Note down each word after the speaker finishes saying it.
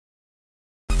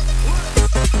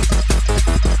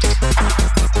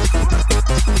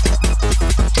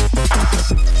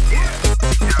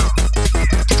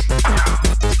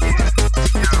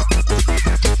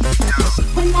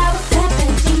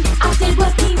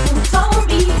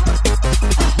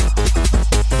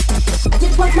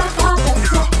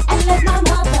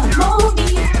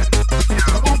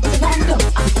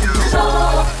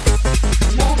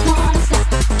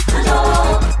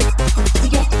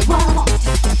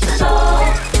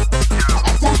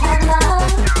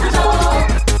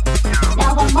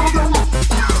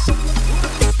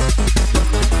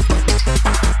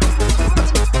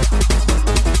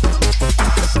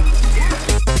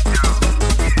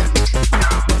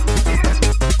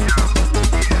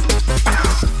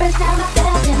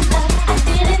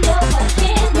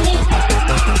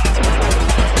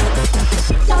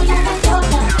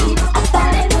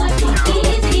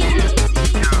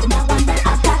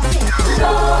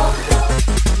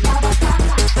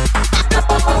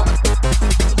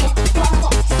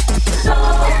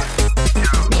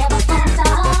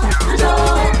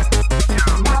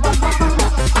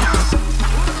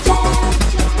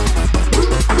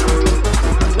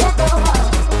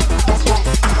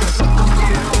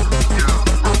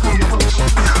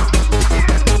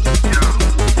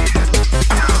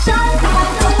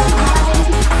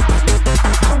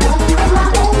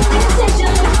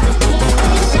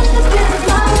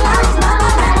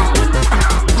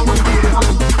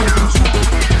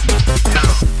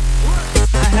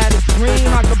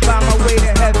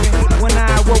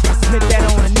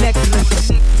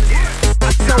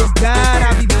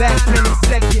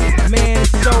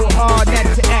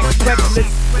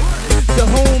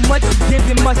much is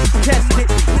given, much is tested.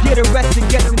 Get arrested,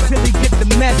 guess until he get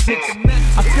the message.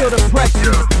 I feel the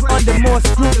pressure, under more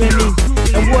scrutiny.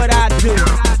 And what I do,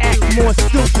 act more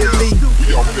stupidly.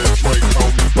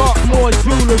 Bought more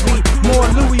jewelry, more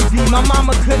Louis V. My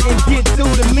mama couldn't get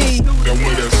through to me.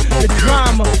 The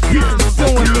drama, people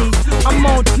suing me. I'm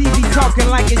on TV talking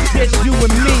like it's just you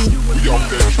and me.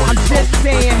 I'm just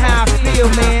saying how I feel,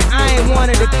 man. I ain't one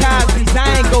of the Cosby's,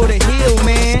 I ain't go to Hill,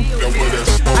 man.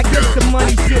 I guess the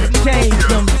money should've changed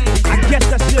them. I guess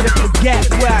I should've forget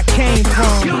where I came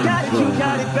from. You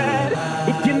got it bad.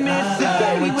 If you miss a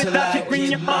day without you,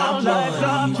 bring your whole life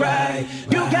off track.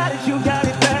 You got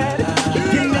it bad.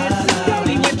 If you miss a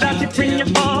day without you, bring your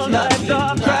whole life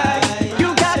off track.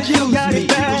 You got it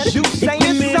bad. You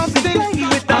saying something?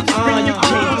 Without you, bring your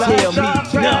whole life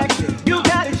off track. You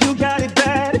got it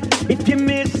bad. If you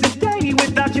miss a day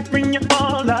without you, bring your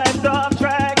whole life off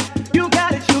track. You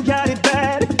got it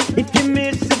bad. If you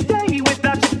miss a day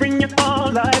without you, bring your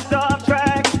whole life off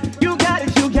track. You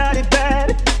got it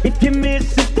bad. If you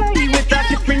miss a day without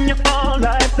you, bring your whole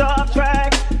life off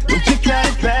track. Don't you got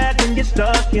it bad when you're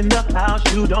stuck in the house?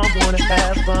 You don't wanna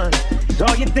have fun. It's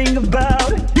all you think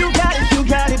about. You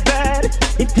got it bad.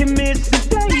 If you miss a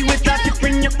day without you,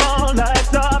 bring your whole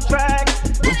life off track.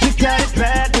 Don't you got it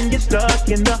bad when you're stuck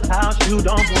in the house? You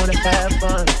don't wanna have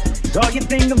fun. It's all you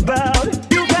think about.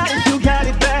 You got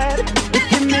it bad.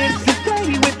 If you miss a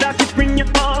day without you, bring your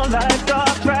whole life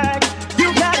off track.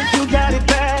 You got it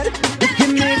bad. If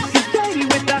you miss a day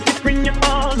without you, bring your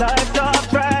whole life off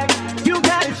track. You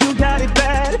got it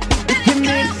bad. If you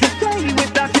miss a day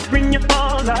without you, bring your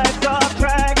whole life off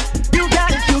track. You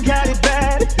got it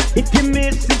bad. If you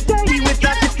miss a day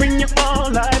without you, bring your whole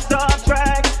life off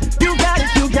track. You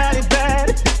got it bad.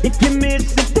 If you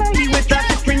miss a day without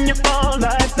you, bring your whole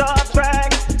life off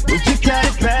track. Don't you got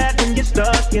it bad when you're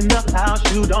stuck in the house?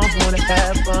 You don't wanna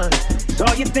have fun. It's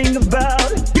all you think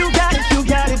about. You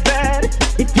got it bad.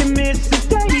 If you miss a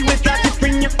day without you,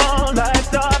 bring your whole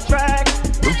life off track.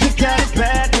 Don't you got it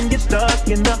bad when you're stuck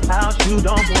in the house? You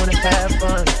don't wanna have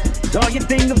fun. It's all you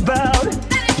think about.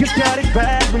 You got it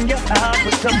bad when you're out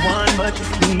with someone, but you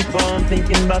keep on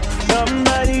thinking about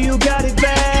somebody. You got it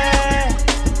bad.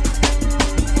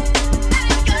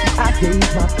 I gave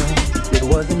my best, it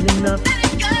wasn't enough.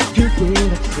 You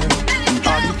did upset, we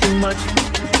argued too much.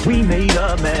 We made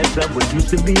a mess of what used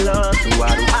to be love. So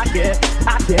why do I care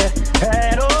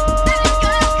at all?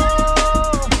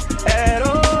 At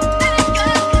all.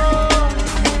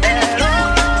 At all.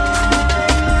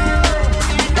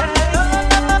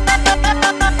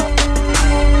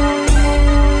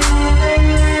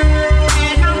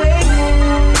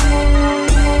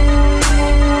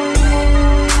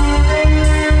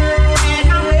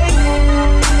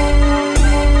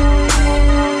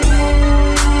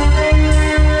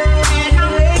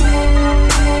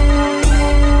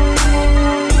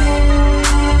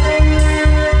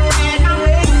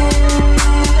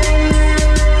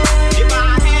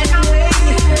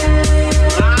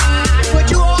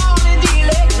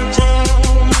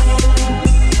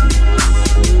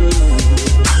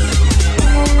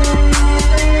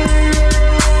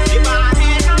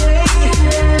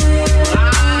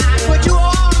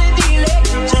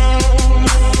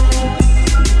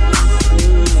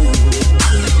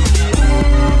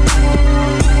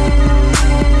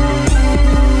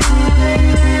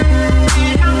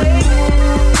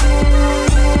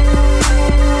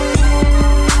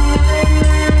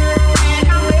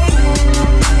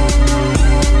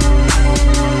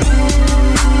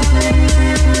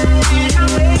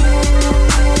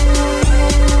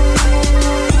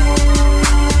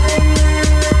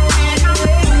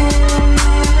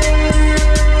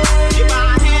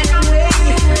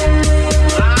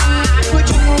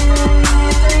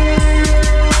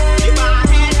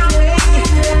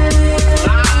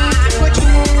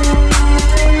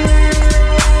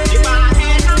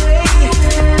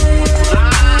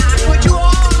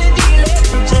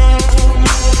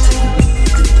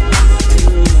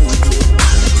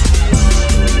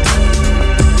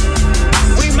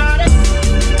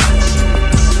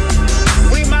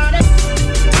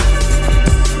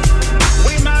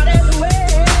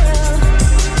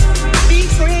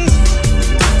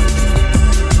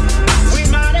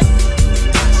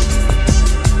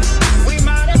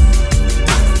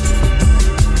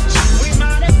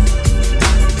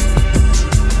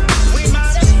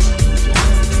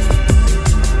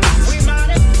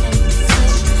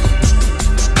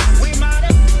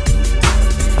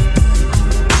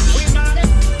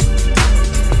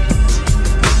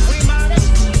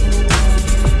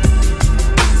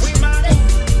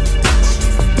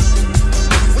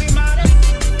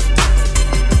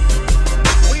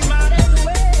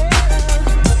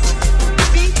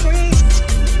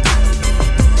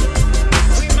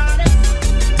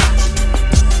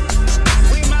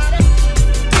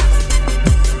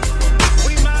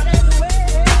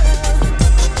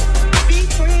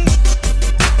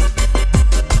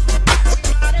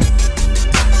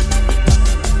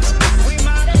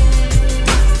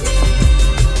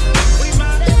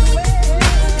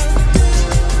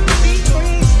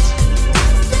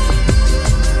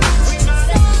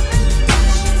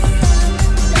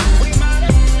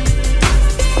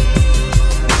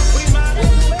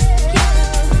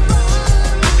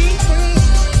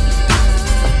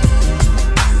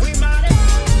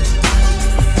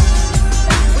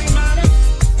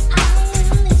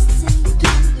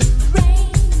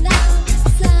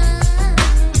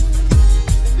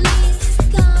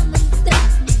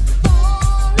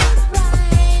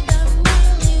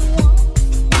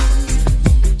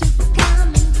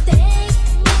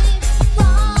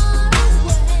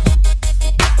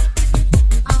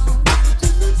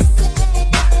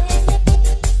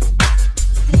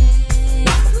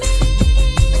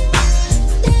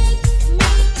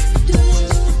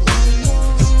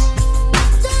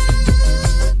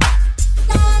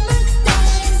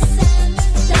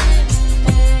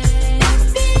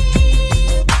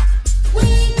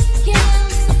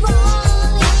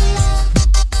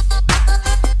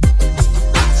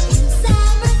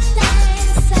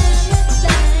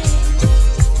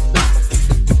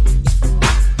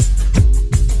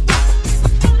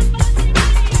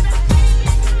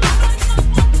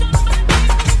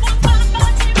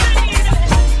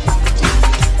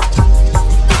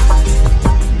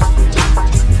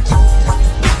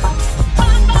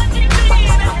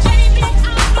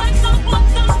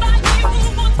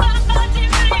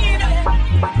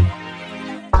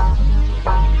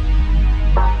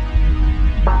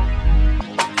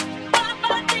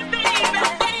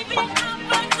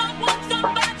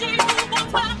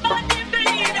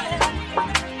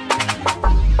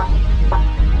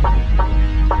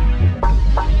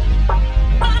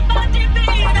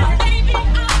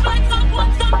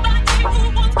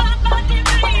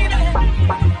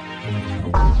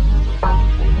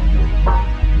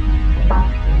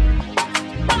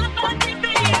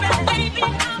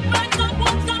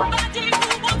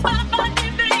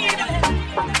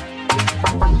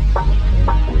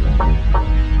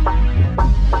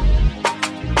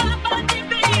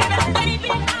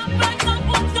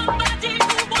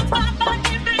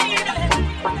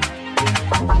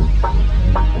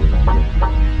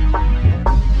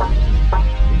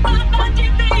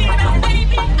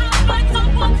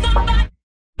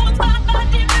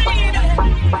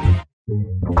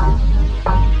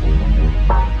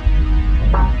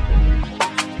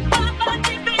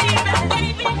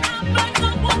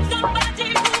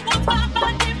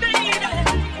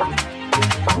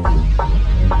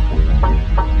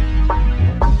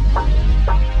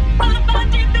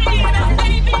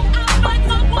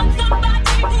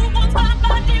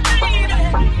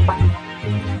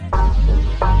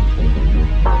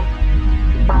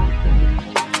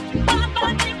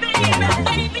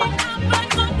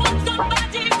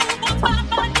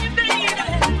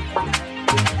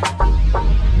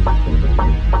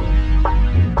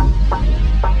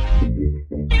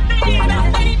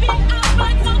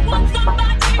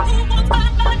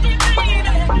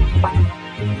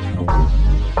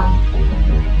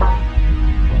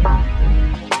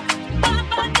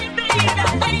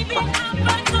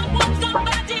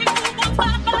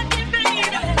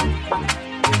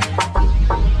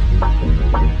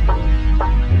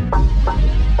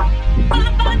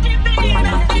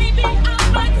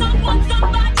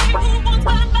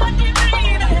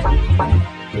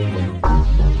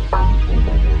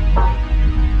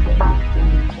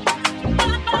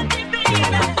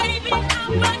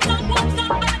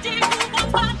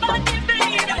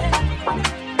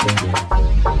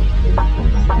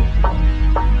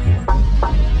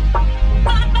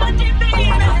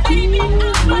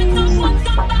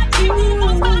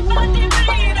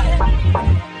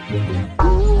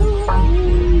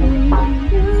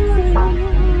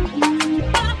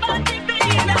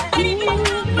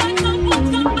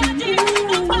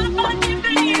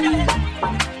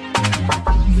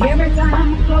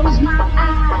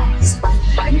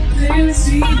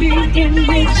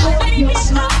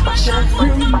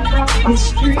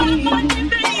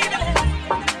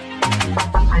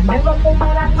 never thought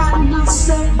that I'd find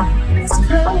myself this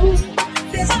close,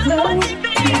 feeling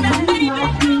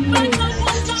like you,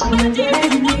 trying to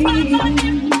get me.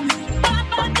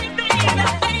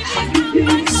 You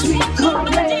be sweet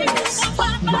caress,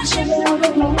 washing all the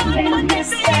loneliness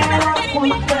that I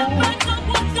want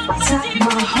inside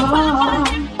my heart.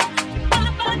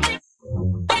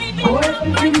 Boy,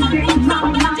 when you read my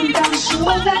mind, I'm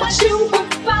sure that you will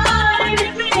find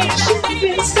what you've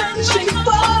been searching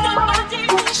for, what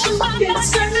you've been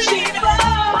searching for.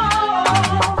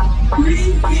 Free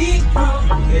me from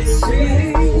this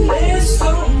city, there's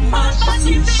so much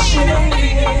to share.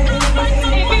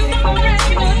 If you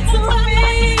surrender to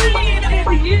me, if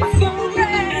you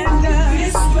surrender,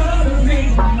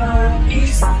 whispering my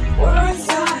peace, words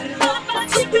I love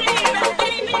to be.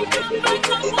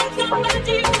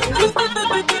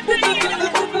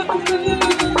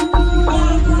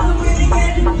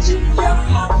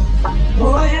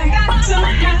 Boy, I got to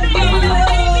have your love.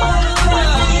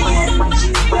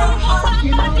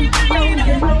 You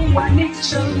know I need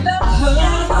your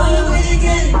love. I'm way to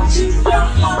get into your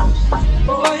heart.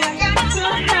 Boy, I got to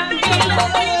have your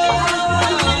love.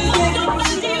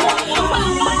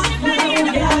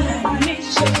 I need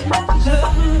your love.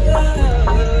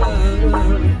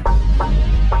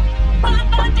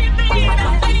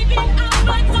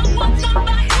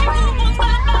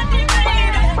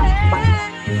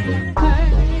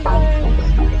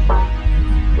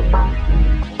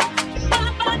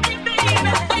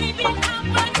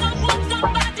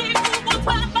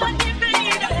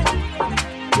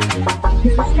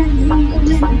 You're like an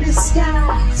eagle in the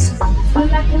skies, feel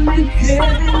like I'm in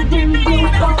heaven when you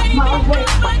walk my way.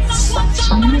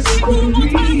 Mystery,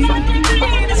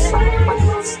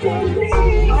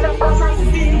 all of my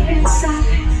feelings inside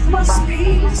must be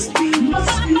a sign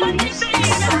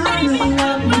of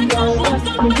love. No one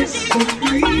can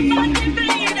disagree.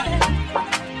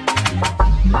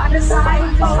 My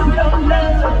desire for your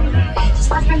love, it's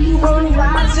like a new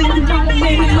horizon in the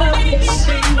middle of the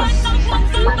sea.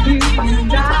 Like you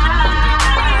and I,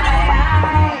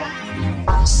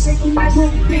 singing I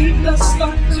will be the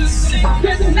start to sing.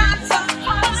 With nights of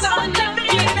hearts, I'll love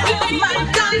you till my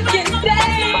dying day,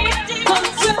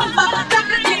 until my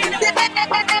dying day.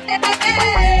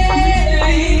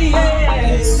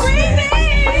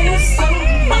 There's so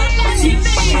much to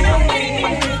share.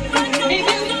 If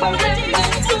you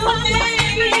surrender to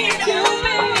me,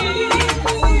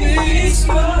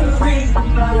 whispering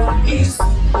my peace,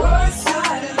 words I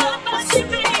love to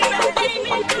be.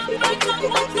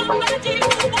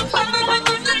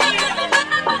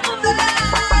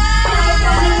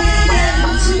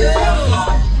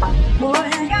 Boy,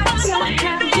 I got to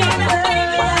have your love.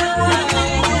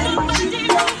 You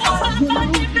know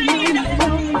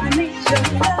I need your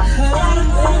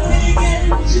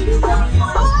love.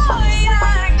 Boy, I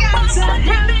got to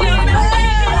have your love.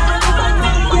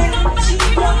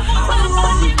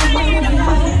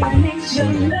 I need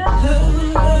your love.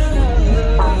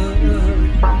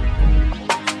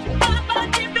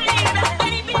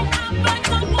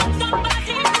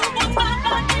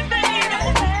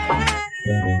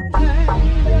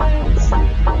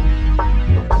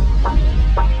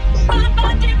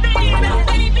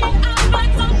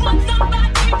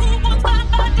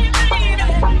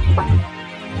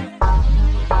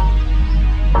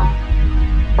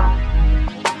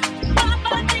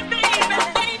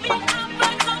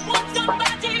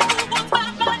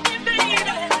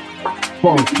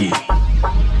 Funky.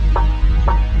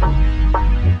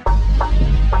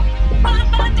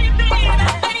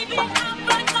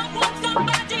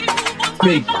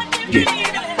 Make it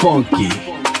funky.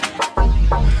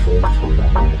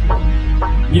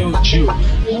 Yo, Jew,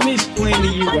 let me explain to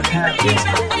you what happens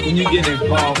when you get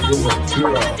involved with a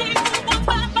girl.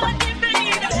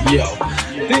 Yo,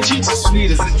 then she's as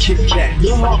sweet as a Kit Kat.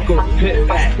 Your heart go pit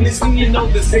back. Next thing you know,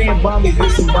 this ain't about me,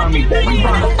 this about me. That we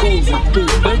buy the clothes and food.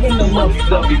 They're in the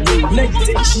lovey-dovey mood. Next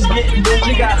day she's getting rich,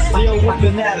 you gotta deal with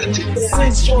an attitude.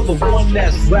 Since you're the one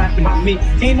that's rapping to me,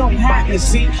 ain't no happiness,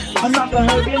 see? I'm not the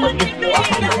hurt you're looking for. I've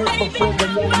been hurt before, but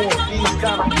no more. These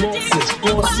kind of losses,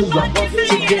 forces are up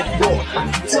to get raw.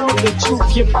 Tell the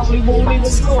truth, you probably won't even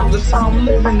score. That's how I'm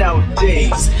living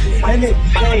nowadays, and it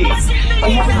pays.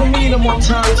 I'm having to meet them on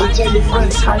time to tell your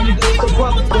friends how you do. The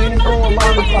brother playing for a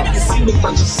lollipop. You see the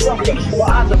bunch of sucker. Well,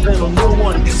 I depend on no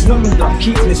one. Cause women don't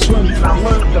keep me swimming. I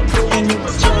learned to put in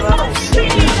return. I don't stay.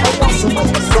 I want someone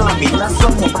beside me, not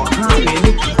someone behind me. And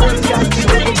if you really got to do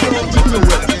it, you know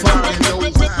where to find me.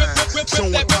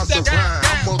 Someone pass the rhyme,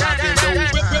 I'm rockin' those.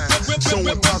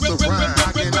 Someone pass the rhyme,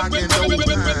 knockin' those.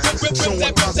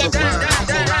 Someone pass the rhyme,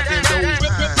 I'm rockin' those.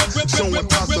 Someone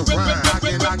pass the rhyme,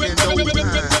 knockin' those.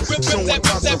 rhyme, showing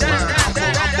lots of rhyme.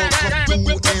 I'ma come through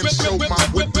and show my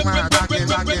whip line, rockin'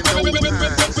 those lines,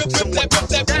 showing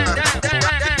lots of rhyme,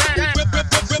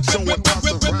 showing lots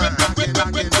of rhyme, rockin'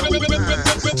 those lines,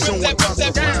 showing lots of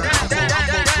rhyme.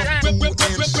 I'ma come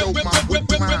through and show my whip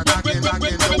line, rockin' those lines,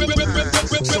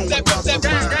 showing lots of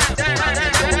rhyme.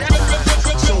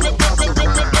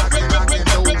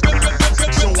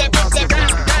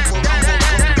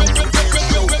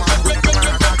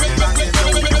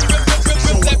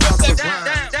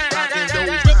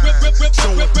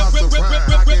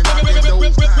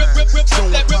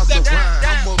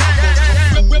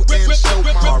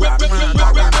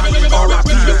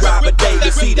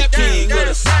 See the king of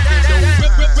the side.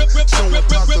 Showing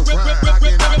lots of rhyme, rockin' those.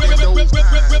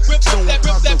 Showing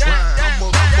lots of rhyme.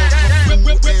 I'ma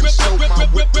come and show my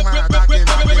whip line,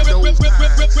 rockin' those. Showing lots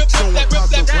of rhyme, showing lots of rhyme,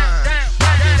 rockin' those.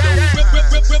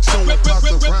 Showing lots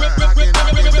of rhyme.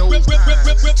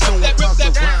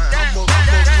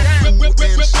 I'ma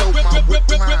come and show my whip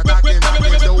line, rockin'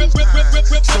 those. Showing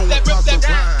lots of rhyme,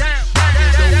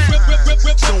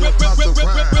 showing lots of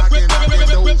rhyme,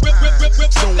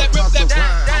 rockin'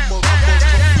 those.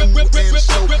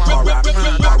 Showing lots of rhyme.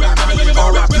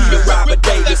 R.I.P. to Robert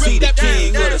Davis, see the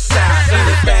king of the South.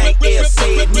 Anything else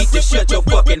said, need to shut your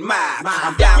fucking mouth.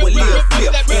 I'm down with Lil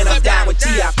Flip, and I'm down with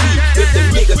T.I.P. If the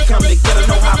niggas come together,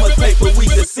 know how much paper we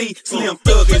can see. Slim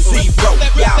Thug and Zero,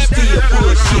 y'all still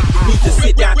bullshit. Need to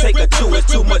sit down, take a chew, it's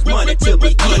too much money to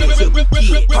begin.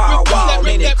 Paul Wall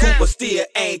and that Cooper still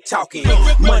ain't talking.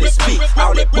 Money speak,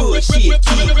 all that bullshit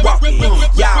keep walking.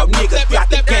 Y'all niggas got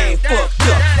the game fucked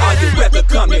up. All your record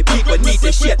company people need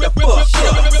to shut the fuck up.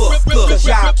 Cause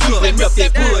y'all keeping up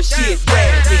that bullshit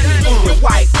rapping. The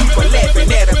white people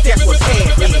laughing at us, that's what's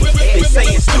happening. They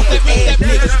saying stupid ass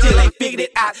niggas still ain't figured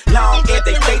it out. Long as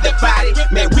they stay divided,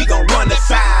 man, we gon' run the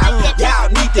side. Y'all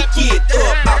need to get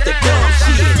up off the dumb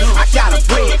shit. I got a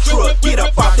bread truck, get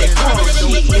up off that crumb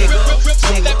shit, nigga.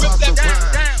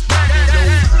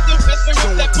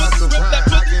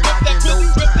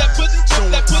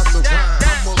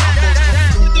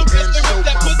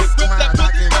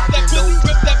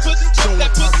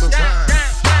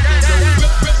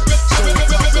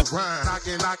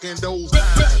 Knocking those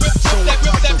lines, showing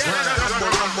lots of rhyme.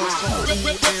 I'ma come through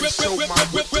and show my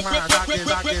whip line,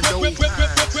 knocking those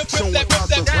lines, showing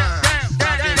lots of rhyme.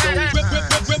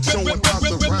 Showing lots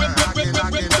of rhyme, knocking those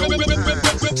lines, showing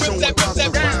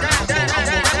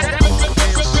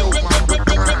lots of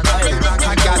rhyme. I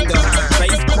got the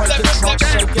bass point control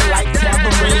shaking like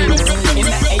tambourines. In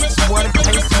the H1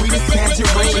 pace, sweet as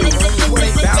tangerines.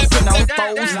 They bouncing on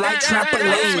foes like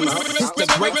trampolines. It's the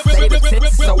great state of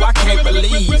Texas, so I can't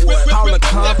believe all the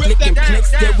conflict and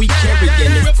plex that we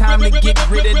carrying. It's time to get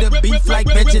rid of the beef like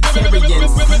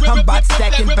vegetarians. I'm about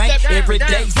stacking bank every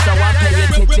day, so I pay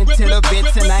attention to the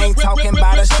vents, and I ain't talking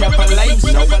about a Chevrolet.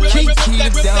 Kiki the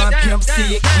Don, Pimp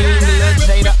C it King, Lil J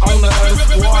the owner of the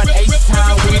squad.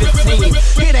 H-time we the team.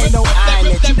 It ain't no iron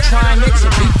that you trying that you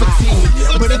be fatigued.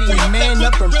 But if we man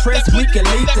up and press, we can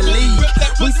lead the league.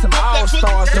 We some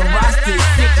all-stars, the roster is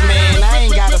sick, man. I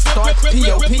ain't gotta start,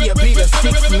 P.O.P. will be the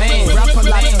sixth man. Rapper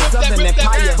like a Southern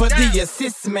Empire, but the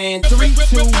assist man. 3,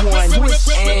 2, 1, switch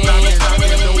and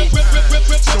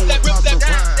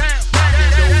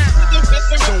I'ma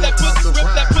come through and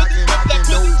show my whip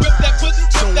line, knocking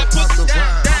those,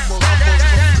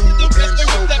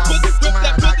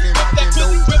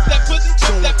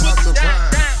 showing lots of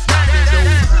rhyme,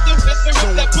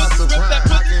 showing lots of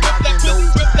rhyme, knocking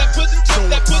those,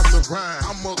 showing lots of rhyme.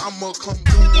 I'ma come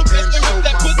through and show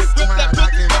my whip line,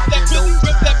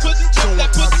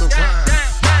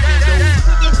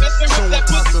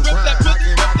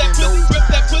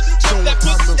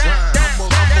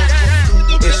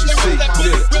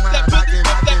 knocking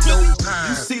those.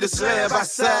 You see the slab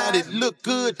outside, it look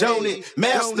good, don't it?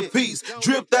 Masterpiece,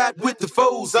 dripped out with the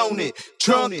foes on it.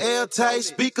 Trunk, airtight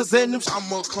speakers and them.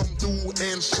 I'ma come through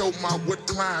and show my whip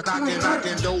line,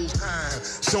 knocking those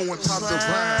times, showing lots of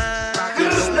rhyme, knocking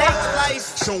those,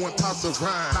 showing lots of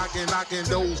rhyme, knocking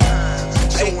those times.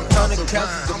 800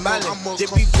 couches of mileage, they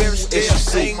be very still.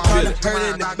 Ain't trying to hurt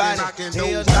anybody.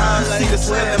 Hell nah, See the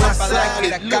slab outside,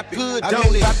 it look good,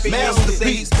 don't it?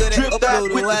 Masterpiece, dripped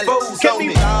out with the foes on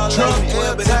it. Trunk,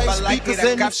 airtight speakers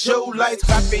and the show lights.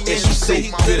 And she say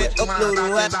he good at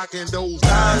uploading rap. I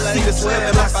see the sweat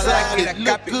in my socket, it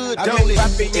look good, don't it?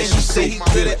 And she say he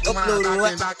good at uploading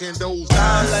rap. I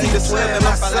see the sweat in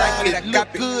my socket, it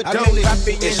look good, don't it?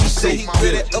 And she say he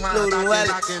good at uploading rap.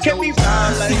 I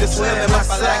see the sweat in my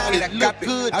socket, it look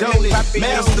good, don't it?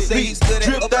 Masterpiece,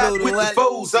 dripped out with the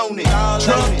foes on it.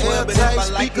 Trunk, airtight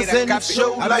speakers and the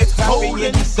show lights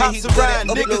holding. Pops around,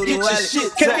 nigga, get your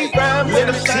shit tight. Let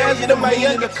them tell you that my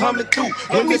younger coming through.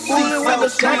 When we see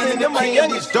South shining, and my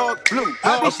youngest dark blue.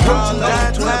 Approaching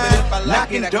downtown,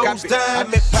 knocking doors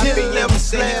down. 10, 11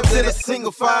 slabs in a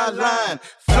single file line.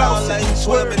 Flossing,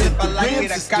 swerving, and the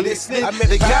rims is glistening.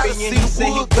 They gotta see the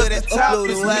wood, cause the top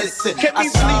is missing. I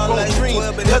sleep on dreams,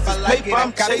 cause it's paper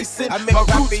I'm chasing. My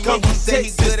roots come from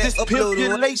Texas, this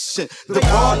pimulation. The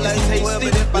ball is tasty,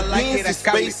 the beans is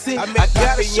spacing. I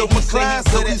gotta show my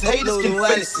clients so these haters can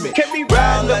face me.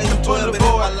 Riding up the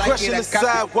boulevard, crushing the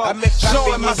sidewalk,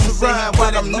 showing my surround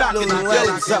while I'm knocking the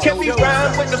doors out. Can we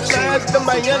rhyme with the size of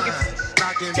my youngest?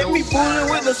 Can we fooling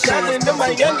with the silence of my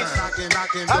youngest?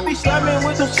 I be slamming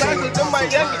with the silence of my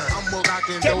youngest.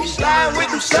 Can we slide with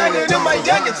the silence of my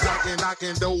youngest?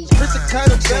 It's a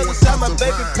kind of bell inside my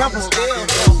baby pamper still.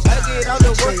 I get on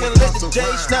the work and let the J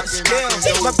snap the scale.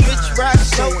 My bitch ride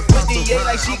slow with the A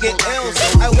like she get L's.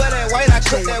 I wear that white, I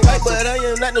cook that white, but I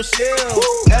am not no shell.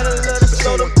 Add a little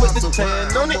soda, put the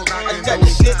tan on it. I got the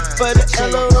shit for the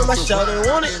L on my shoulder,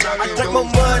 want it. I drink more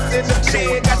mud than the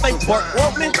bed, got they bark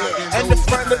want me. And the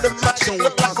front of the mic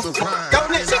look like a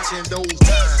don't it?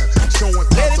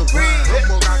 Let it breathe.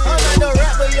 I'm not no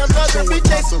rapper, young brother, bitch,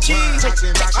 they some cheese.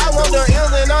 I want the L's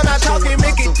and I'm not talking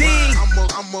Mickey D.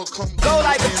 Go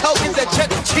like the tokens at Chuck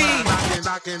E. Cheese.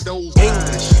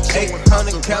 English,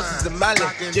 800 couches of my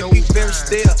life. Just be very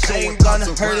still, I ain't gonna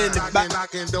hurt anybody.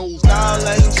 All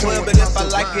I ain't 12, but if I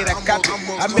like it, I copy.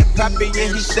 I met Poppy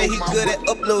and he say he good at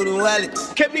uploading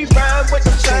wallets. Kept me rhyme with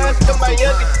the signs to my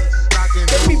youngest.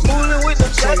 Kept me fooling with the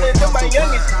silence to my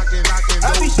youngest.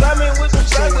 I be slamming with the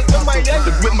silence to my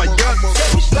youngest. With my youngest.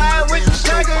 Kept me sliding with the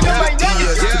silence to my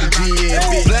youngest.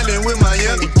 Blending with my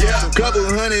youngest. Couple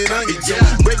hundred onions.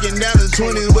 Breaking down the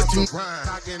 20s, what you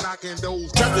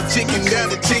chop the chicken down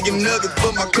the chicken nuggets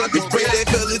for my country. Spray that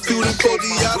color through them 40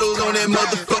 autos on that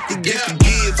motherfucker. Get the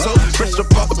give. So fresh up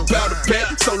off a powder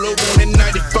pack. Solo on that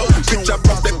 94. Bitch, I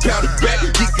brought that powder back.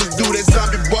 Geekers do that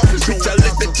zombie walk. Bitch, I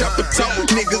let that chopper talk.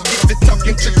 Niggas get the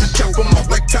talking shit to chop them off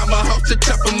like tomahawk. To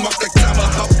chop them off like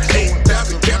tomahawk.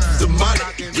 8,000 capsules of money.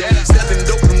 Stepping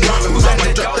dope and models.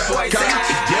 I'ma drop that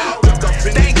cotton.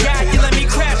 Thank God you let me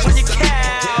crash on your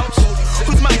couch.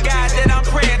 Who's my God that I'm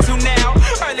praying to now?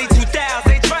 Early 2000s,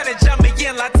 they try to jump me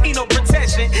in Latino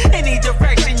protection. Any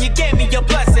direction, you gave me your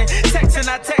blessing. Texting,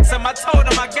 I text him, I told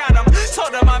him I got him.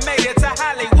 Told him I made it to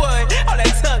Hollywood. All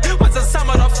that took was a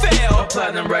summer to fail. A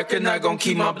platinum record, not gonna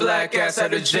keep my black ass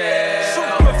out of jail.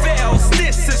 Super fails,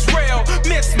 this is real.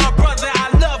 Miss my brother,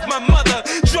 I love my mother.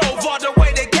 Drove all the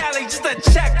way to Cali just to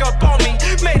check up on me.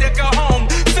 Made her go home,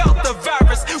 felt the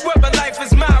virus. Whether life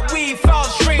is my weed, fall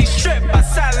street, stripped by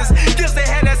silence. This they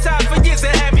had that time for years, they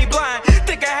had me blind.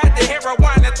 Think I had the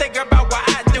heroin and think about what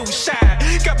I do shine.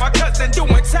 Got my cousin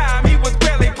doing time, he was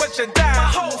barely pushing down. My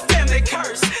whole family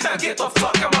cursed, now get the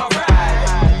fuck on my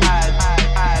ride.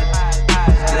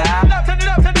 Turn it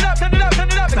up, turn it up, turn it up, turn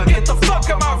it up, now get the fuck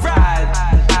on my ride.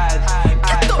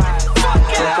 Get the fuck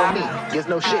out. For me, guess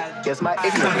no shit, guess my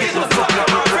ignorance. Get the fuck on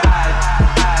my ride.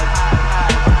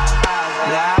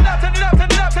 Turn it up, turn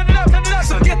it up, turn it up, turn it up,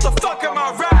 so get the fuck on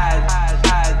my ride.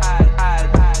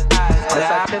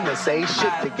 I tend to say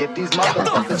shit to get these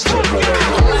motherfuckers shit.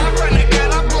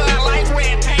 Renegade, I'm blood like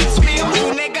red paint spills.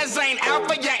 You niggas ain't out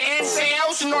for your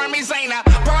NCLs. Normies ain't a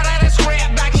brought out a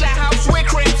script. Back your house with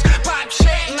crips. Pop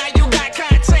shit, now you got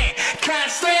content.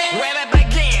 Constant, where to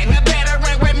begin? A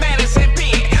veteran with medicine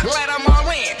pen. Let them all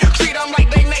in. Treat them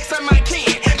like they next to my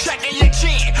kid. Checking your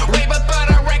chin. Way before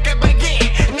the record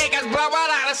begin. Niggas blow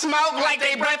out of smoke like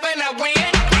they breath in the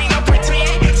wind. Ain't no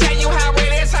pretend. Tell you how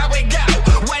it is, how it go.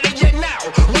 What do you know?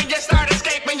 When you start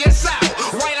escaping your soul.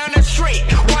 Right on the street.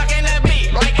 Walking the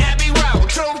beat like Abbey Road.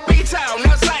 Truth be told.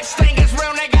 No such thing as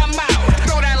real nigga mouth.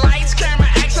 Through the lights, camera,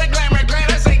 action, glamour,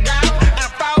 glitters and gold.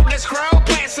 Unfold the scroll.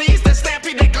 Plant seeds to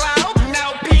stampede the globe.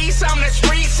 No peace on the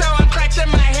street, so I'm clutching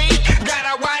my heat.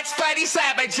 Gotta watch for these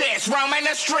savages roaming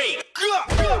the street.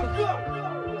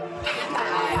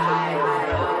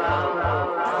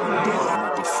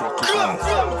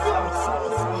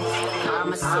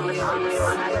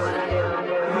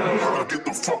 Get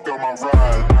the fuck out my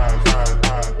ride.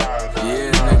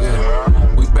 Yeah, nigga,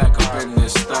 we back up in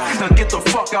this stuff. Now get the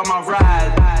fuck out my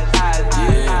ride.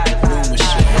 Yeah, new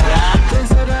machine. They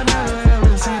said I never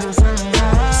ever see the sun.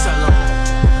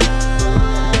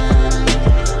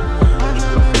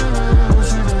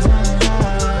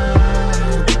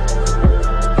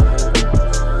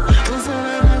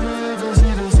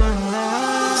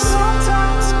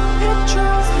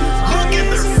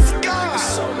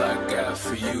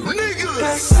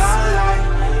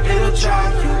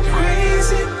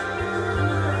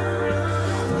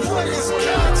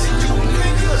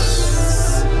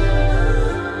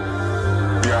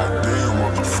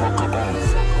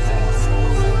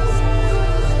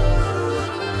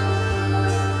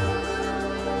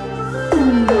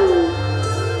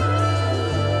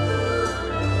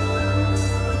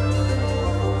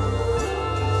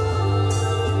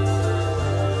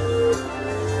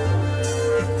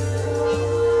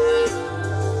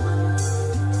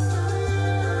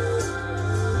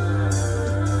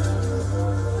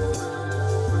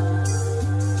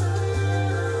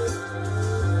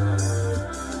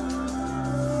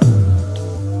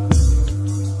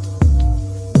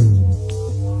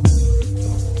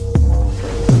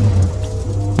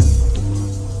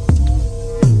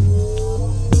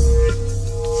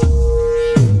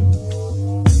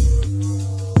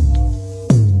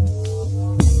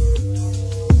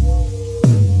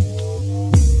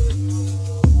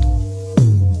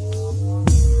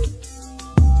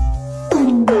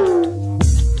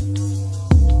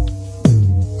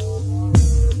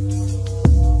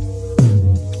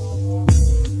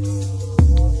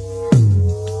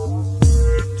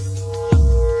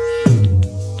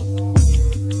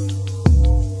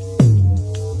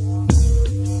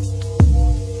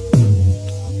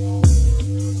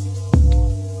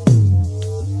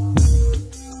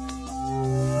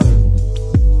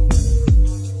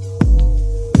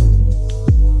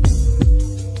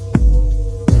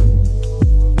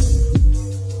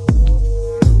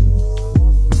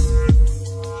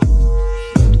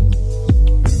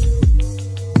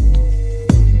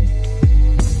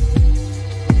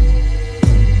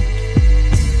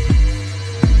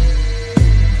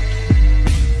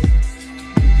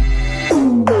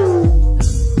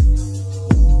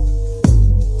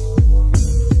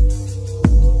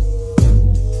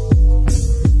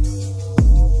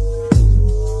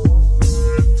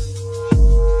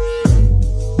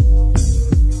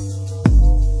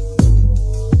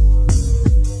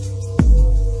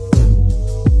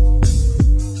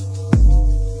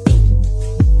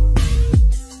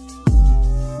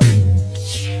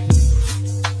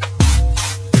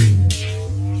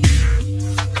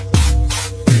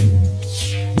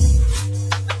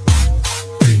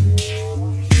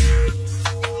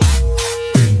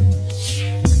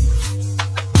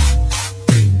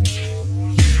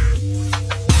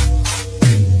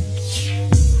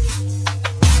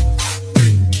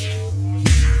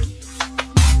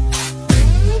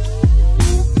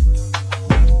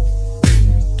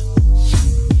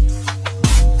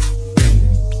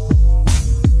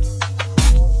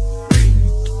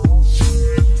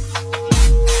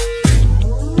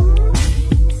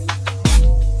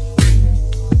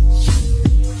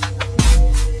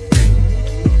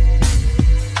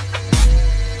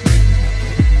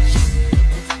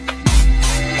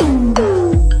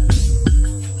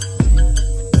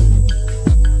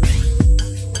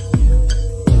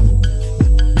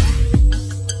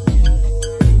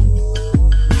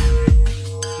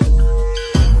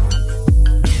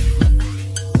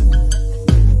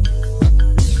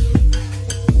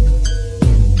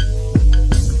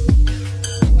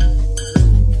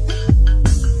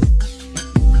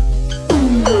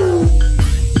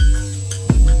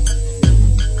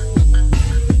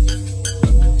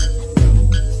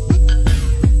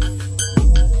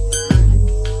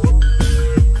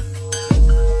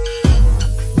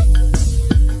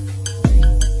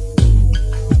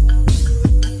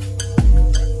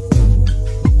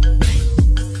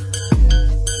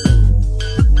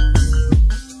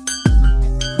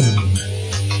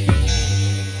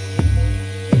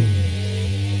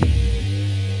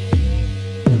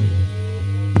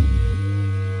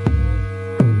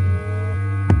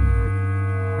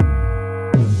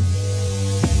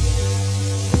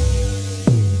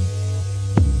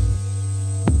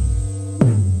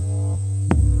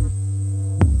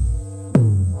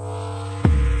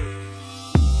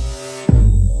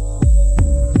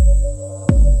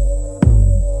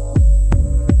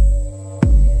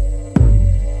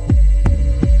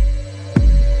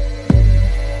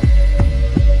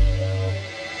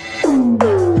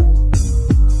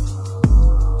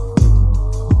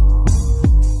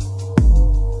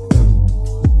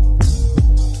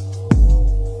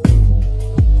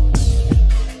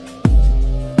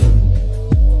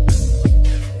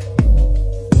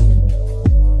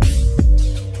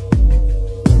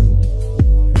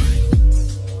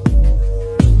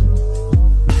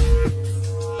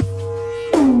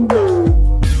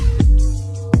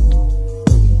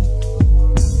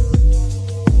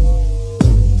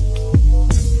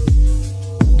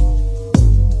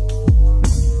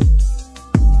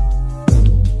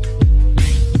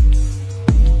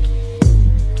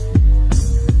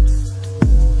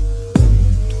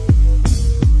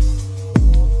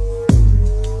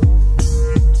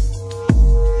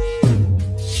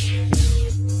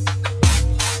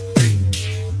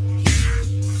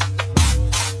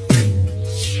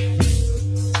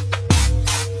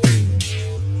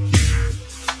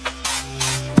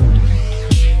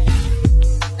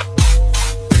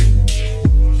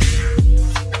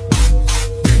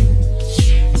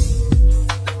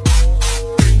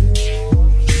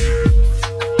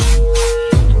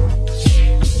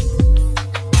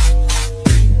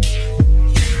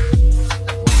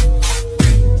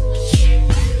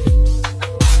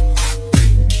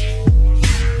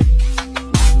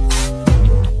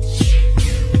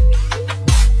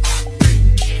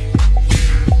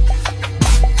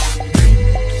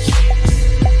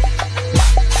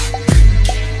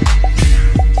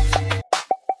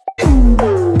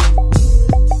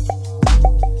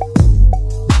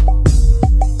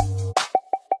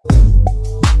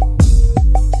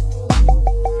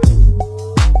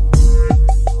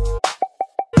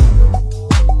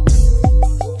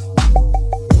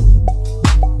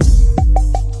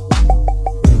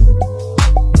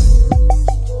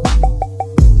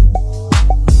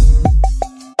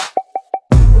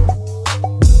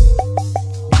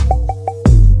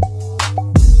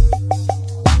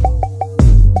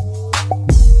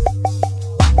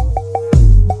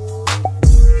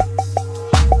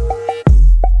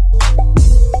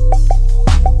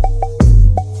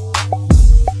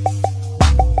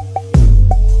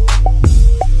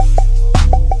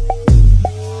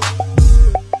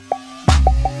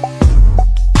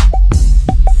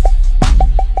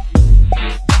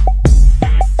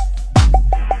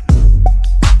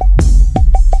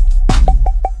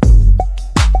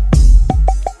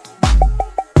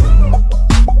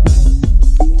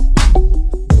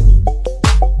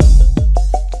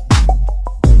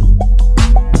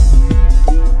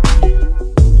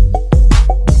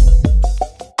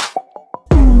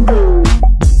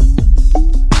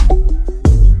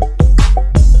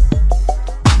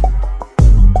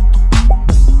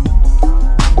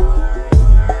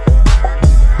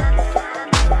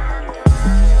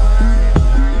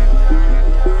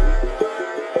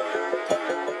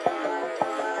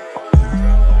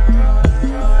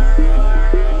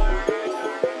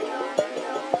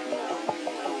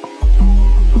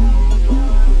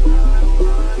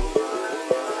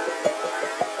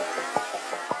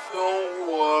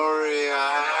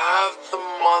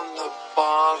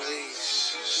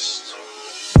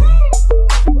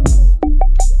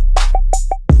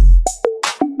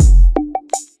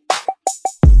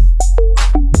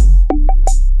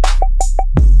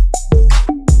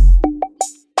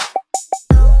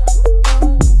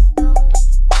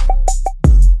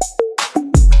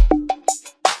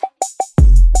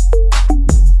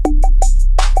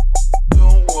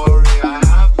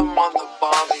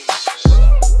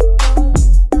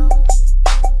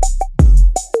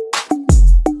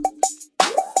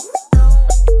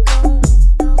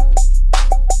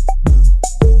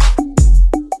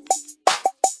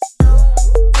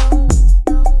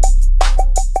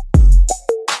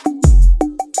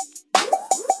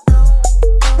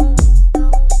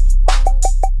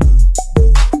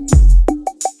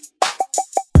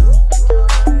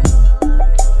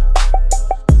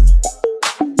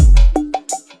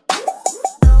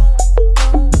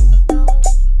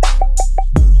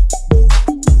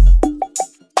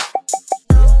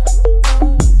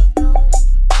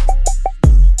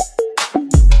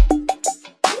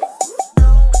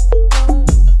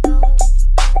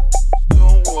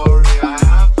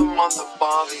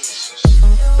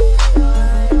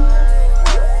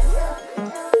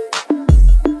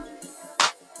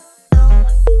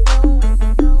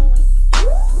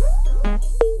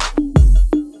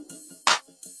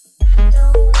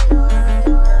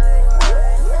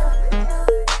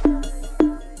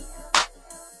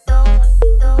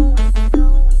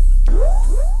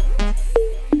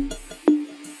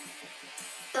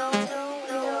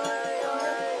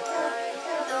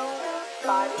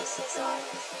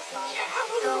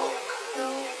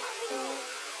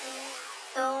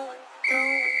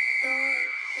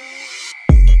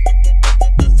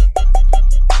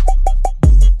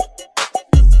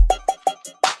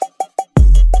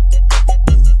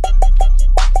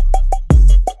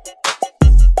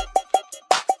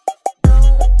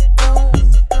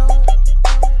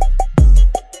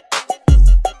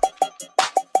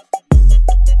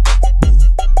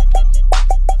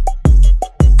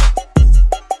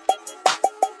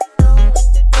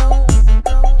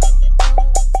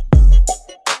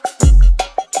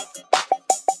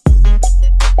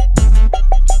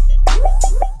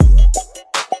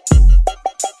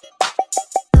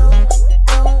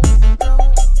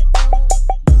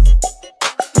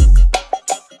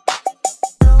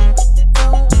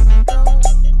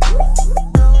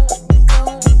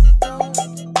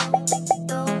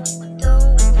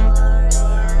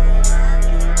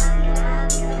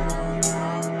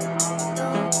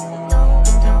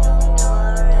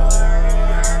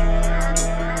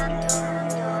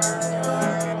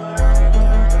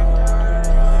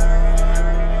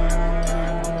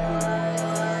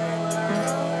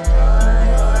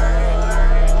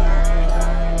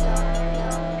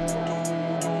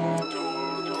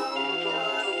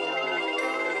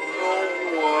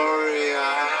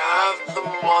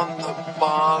 on the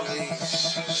body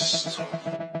system.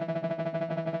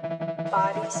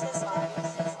 Body system.